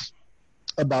thoughts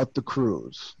about the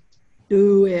cruise?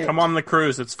 Do it. Come on the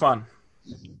cruise. It's fun.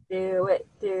 Do it.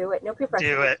 No peer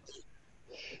pressure. Do it.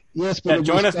 Yes, but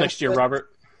join us next year, Robert.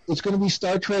 It's going to be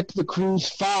Star Trek The Cruise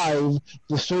 5,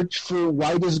 the search for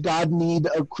why does God need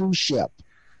a cruise ship?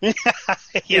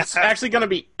 It's actually going to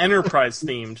be Enterprise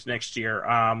themed next year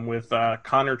with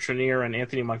Connor Trenier and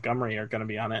Anthony Montgomery are going to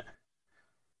be on it.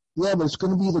 Yeah, but it's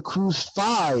going to be The Cruise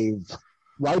 5.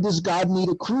 Why does God need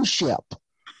a cruise ship?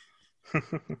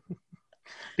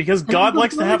 Because God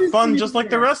likes to have fun just like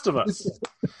the rest of us.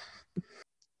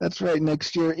 That's right.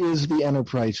 Next year is the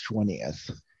Enterprise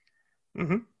 20th.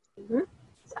 Mm-hmm. Mm-hmm.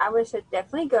 So I would say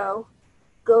definitely go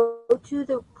to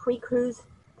the pre-cruise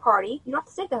party. You don't have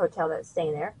to stay at the hotel that's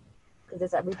staying there because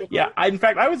it's that ridiculous. Yeah, in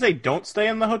fact, I would say don't stay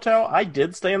in the hotel. I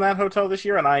did stay in that hotel this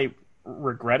year, and I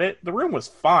regret it. The room was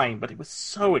fine, but it was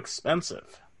so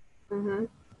expensive. Mm-hmm.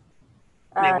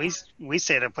 Yeah, we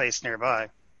stayed at a place nearby.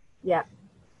 Yeah.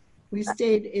 We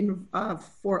stayed in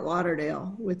Fort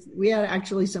Lauderdale. We had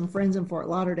actually some friends in Fort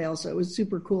Lauderdale, so it was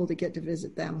super cool to get to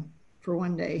visit them for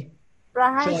one day. But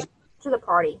I highly to the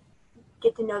party.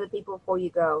 Get to know the people before you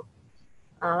go.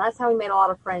 That's how we made a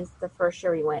lot of friends the first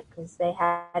year we went, because they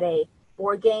had a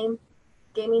board gaming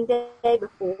day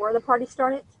before the party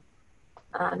started.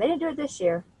 They didn't do it this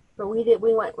year, but we did.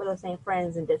 We went with the same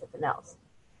friends and did something else.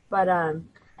 But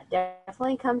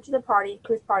definitely come to the party,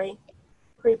 cruise party,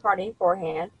 pre-party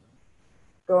beforehand.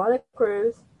 Go on the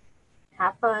cruise,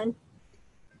 have fun,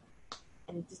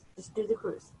 and just do the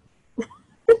cruise.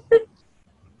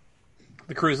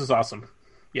 The cruise is awesome.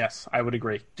 Yes, I would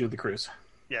agree. Do the cruise.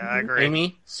 Yeah, I agree.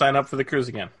 Amy, sign up for the cruise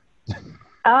again.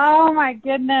 Oh my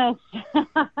goodness. Come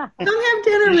have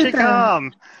dinner with them.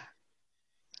 Come.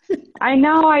 I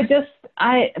know,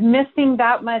 missing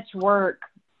that much work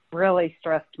really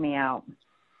stressed me out.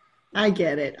 I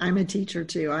get it. I'm a teacher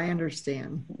too. I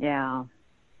understand. Yeah.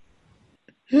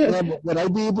 Yeah, but would I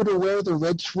be able to wear the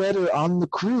red sweater on the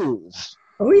cruise?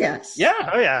 Oh, yes.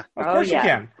 Yeah. Oh yeah. Of course you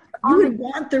can. You would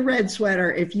want the red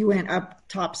sweater if you went up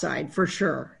topside for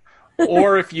sure.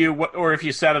 Or if you went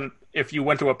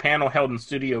to a panel held in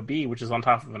Studio B, which is on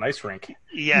top of an ice rink.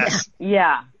 Yes.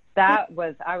 Yeah. I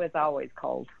was always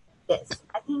cold. Yes,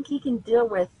 I think he can deal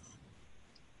with.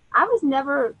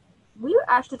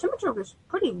 The temperature was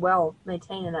pretty well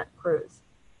maintained in that cruise.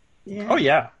 Yeah. Oh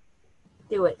yeah.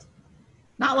 Do it.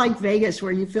 Not like Vegas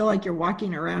where you feel like you're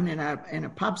walking around in a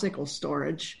popsicle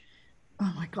storage.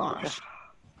 Oh my gosh.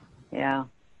 Yeah.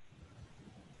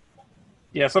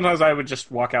 Yeah, sometimes I would just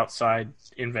walk outside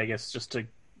in Vegas just to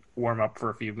warm up for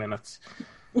a few minutes.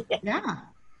 Yeah.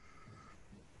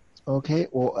 Okay,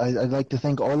 well, I'd like to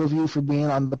thank all of you for being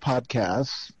on the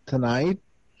podcast tonight.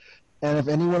 And if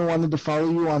anyone wanted to follow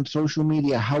you on social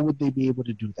media, how would they be able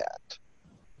to do that?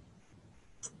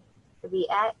 It'd be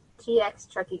at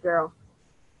TX Truckee Girl.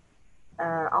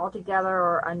 All together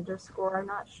or underscore, I'm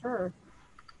not sure.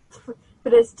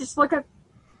 But it's just look up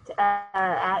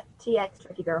at TX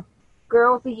Truckee Girl.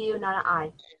 Girl with a U, not an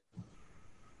I.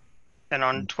 And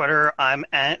on Twitter, I'm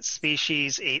at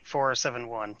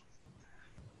Species8471.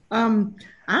 I'm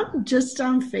just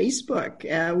on Facebook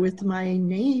with my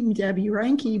name, Debbie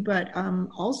Reinke, but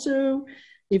also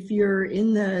if you're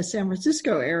in the San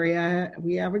Francisco area,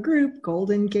 we have a group,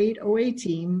 Golden Gate OA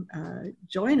Team.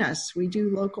 Join us. We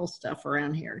do local stuff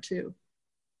around here too.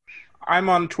 I'm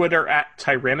on Twitter at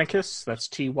Tyrannicus. That's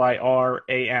TYRANICUS.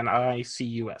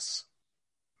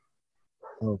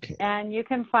 Okay. And you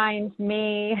can find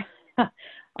me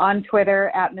on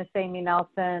Twitter at Miss Amy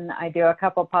Nelson. I do a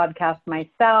couple podcasts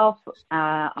myself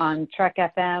on Trek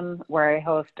FM, where I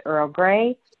host Earl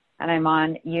Grey, and I'm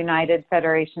on United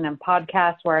Federation and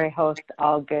Podcast, where I host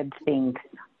All Good Things.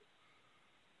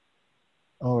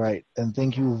 All right. And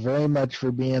thank you very much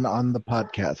for being on the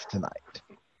podcast tonight.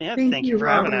 Yeah, Thank thank you, you for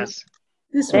having Robert. us.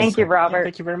 Thank you, Robert. Yeah,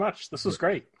 thank you very much. This was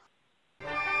great.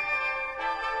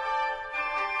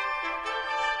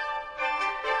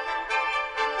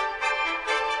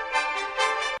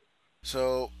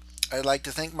 So I'd like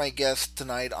to thank my guests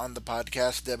tonight on the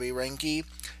podcast, Debbie Reinke,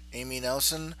 Amy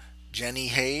Nelson, Jennie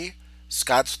Hay,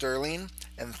 Scott Sterling,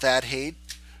 and Thad Haight,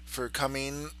 for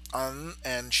coming on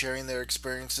and sharing their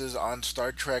experiences on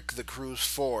Star Trek The Cruise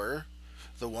 4,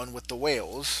 the one with the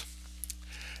whales.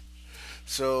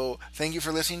 So, thank you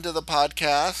for listening to the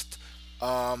podcast.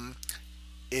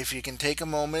 If you can take a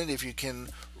moment, if you can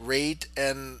rate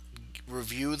and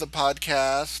review the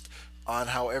podcast on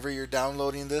however you're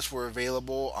downloading this, we're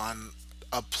available on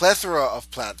a plethora of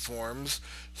platforms: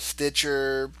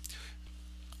 Stitcher,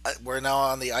 we're now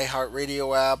on the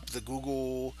iHeartRadio app, the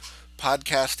Google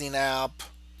podcasting app,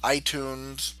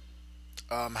 iTunes,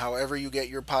 however you get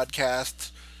your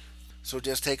podcasts. So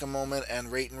just take a moment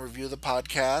and rate and review the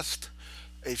podcast.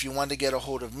 If you want to get a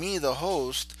hold of me, the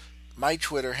host, my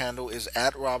Twitter handle is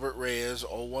at Robert Reyes,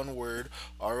 all one word,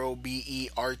 RobertReyes.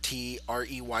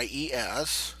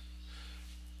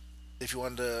 If you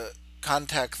want to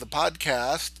contact the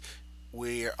podcast,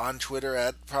 we're on Twitter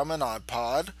at Promenade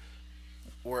Pod.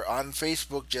 We're on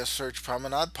Facebook, just search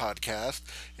Promenade Podcast.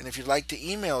 And if you'd like to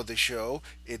email the show,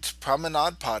 it's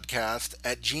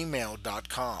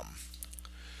promenadepodcast@gmail.com.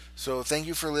 So thank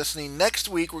you for listening. Next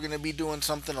week, we're going to be doing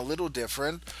something a little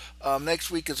different.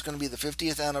 Next week is going to be the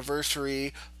 50th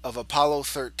anniversary of Apollo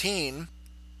 13.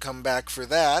 Come back for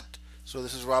that. So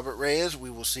this is Robert Reyes. We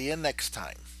will see you next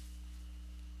time.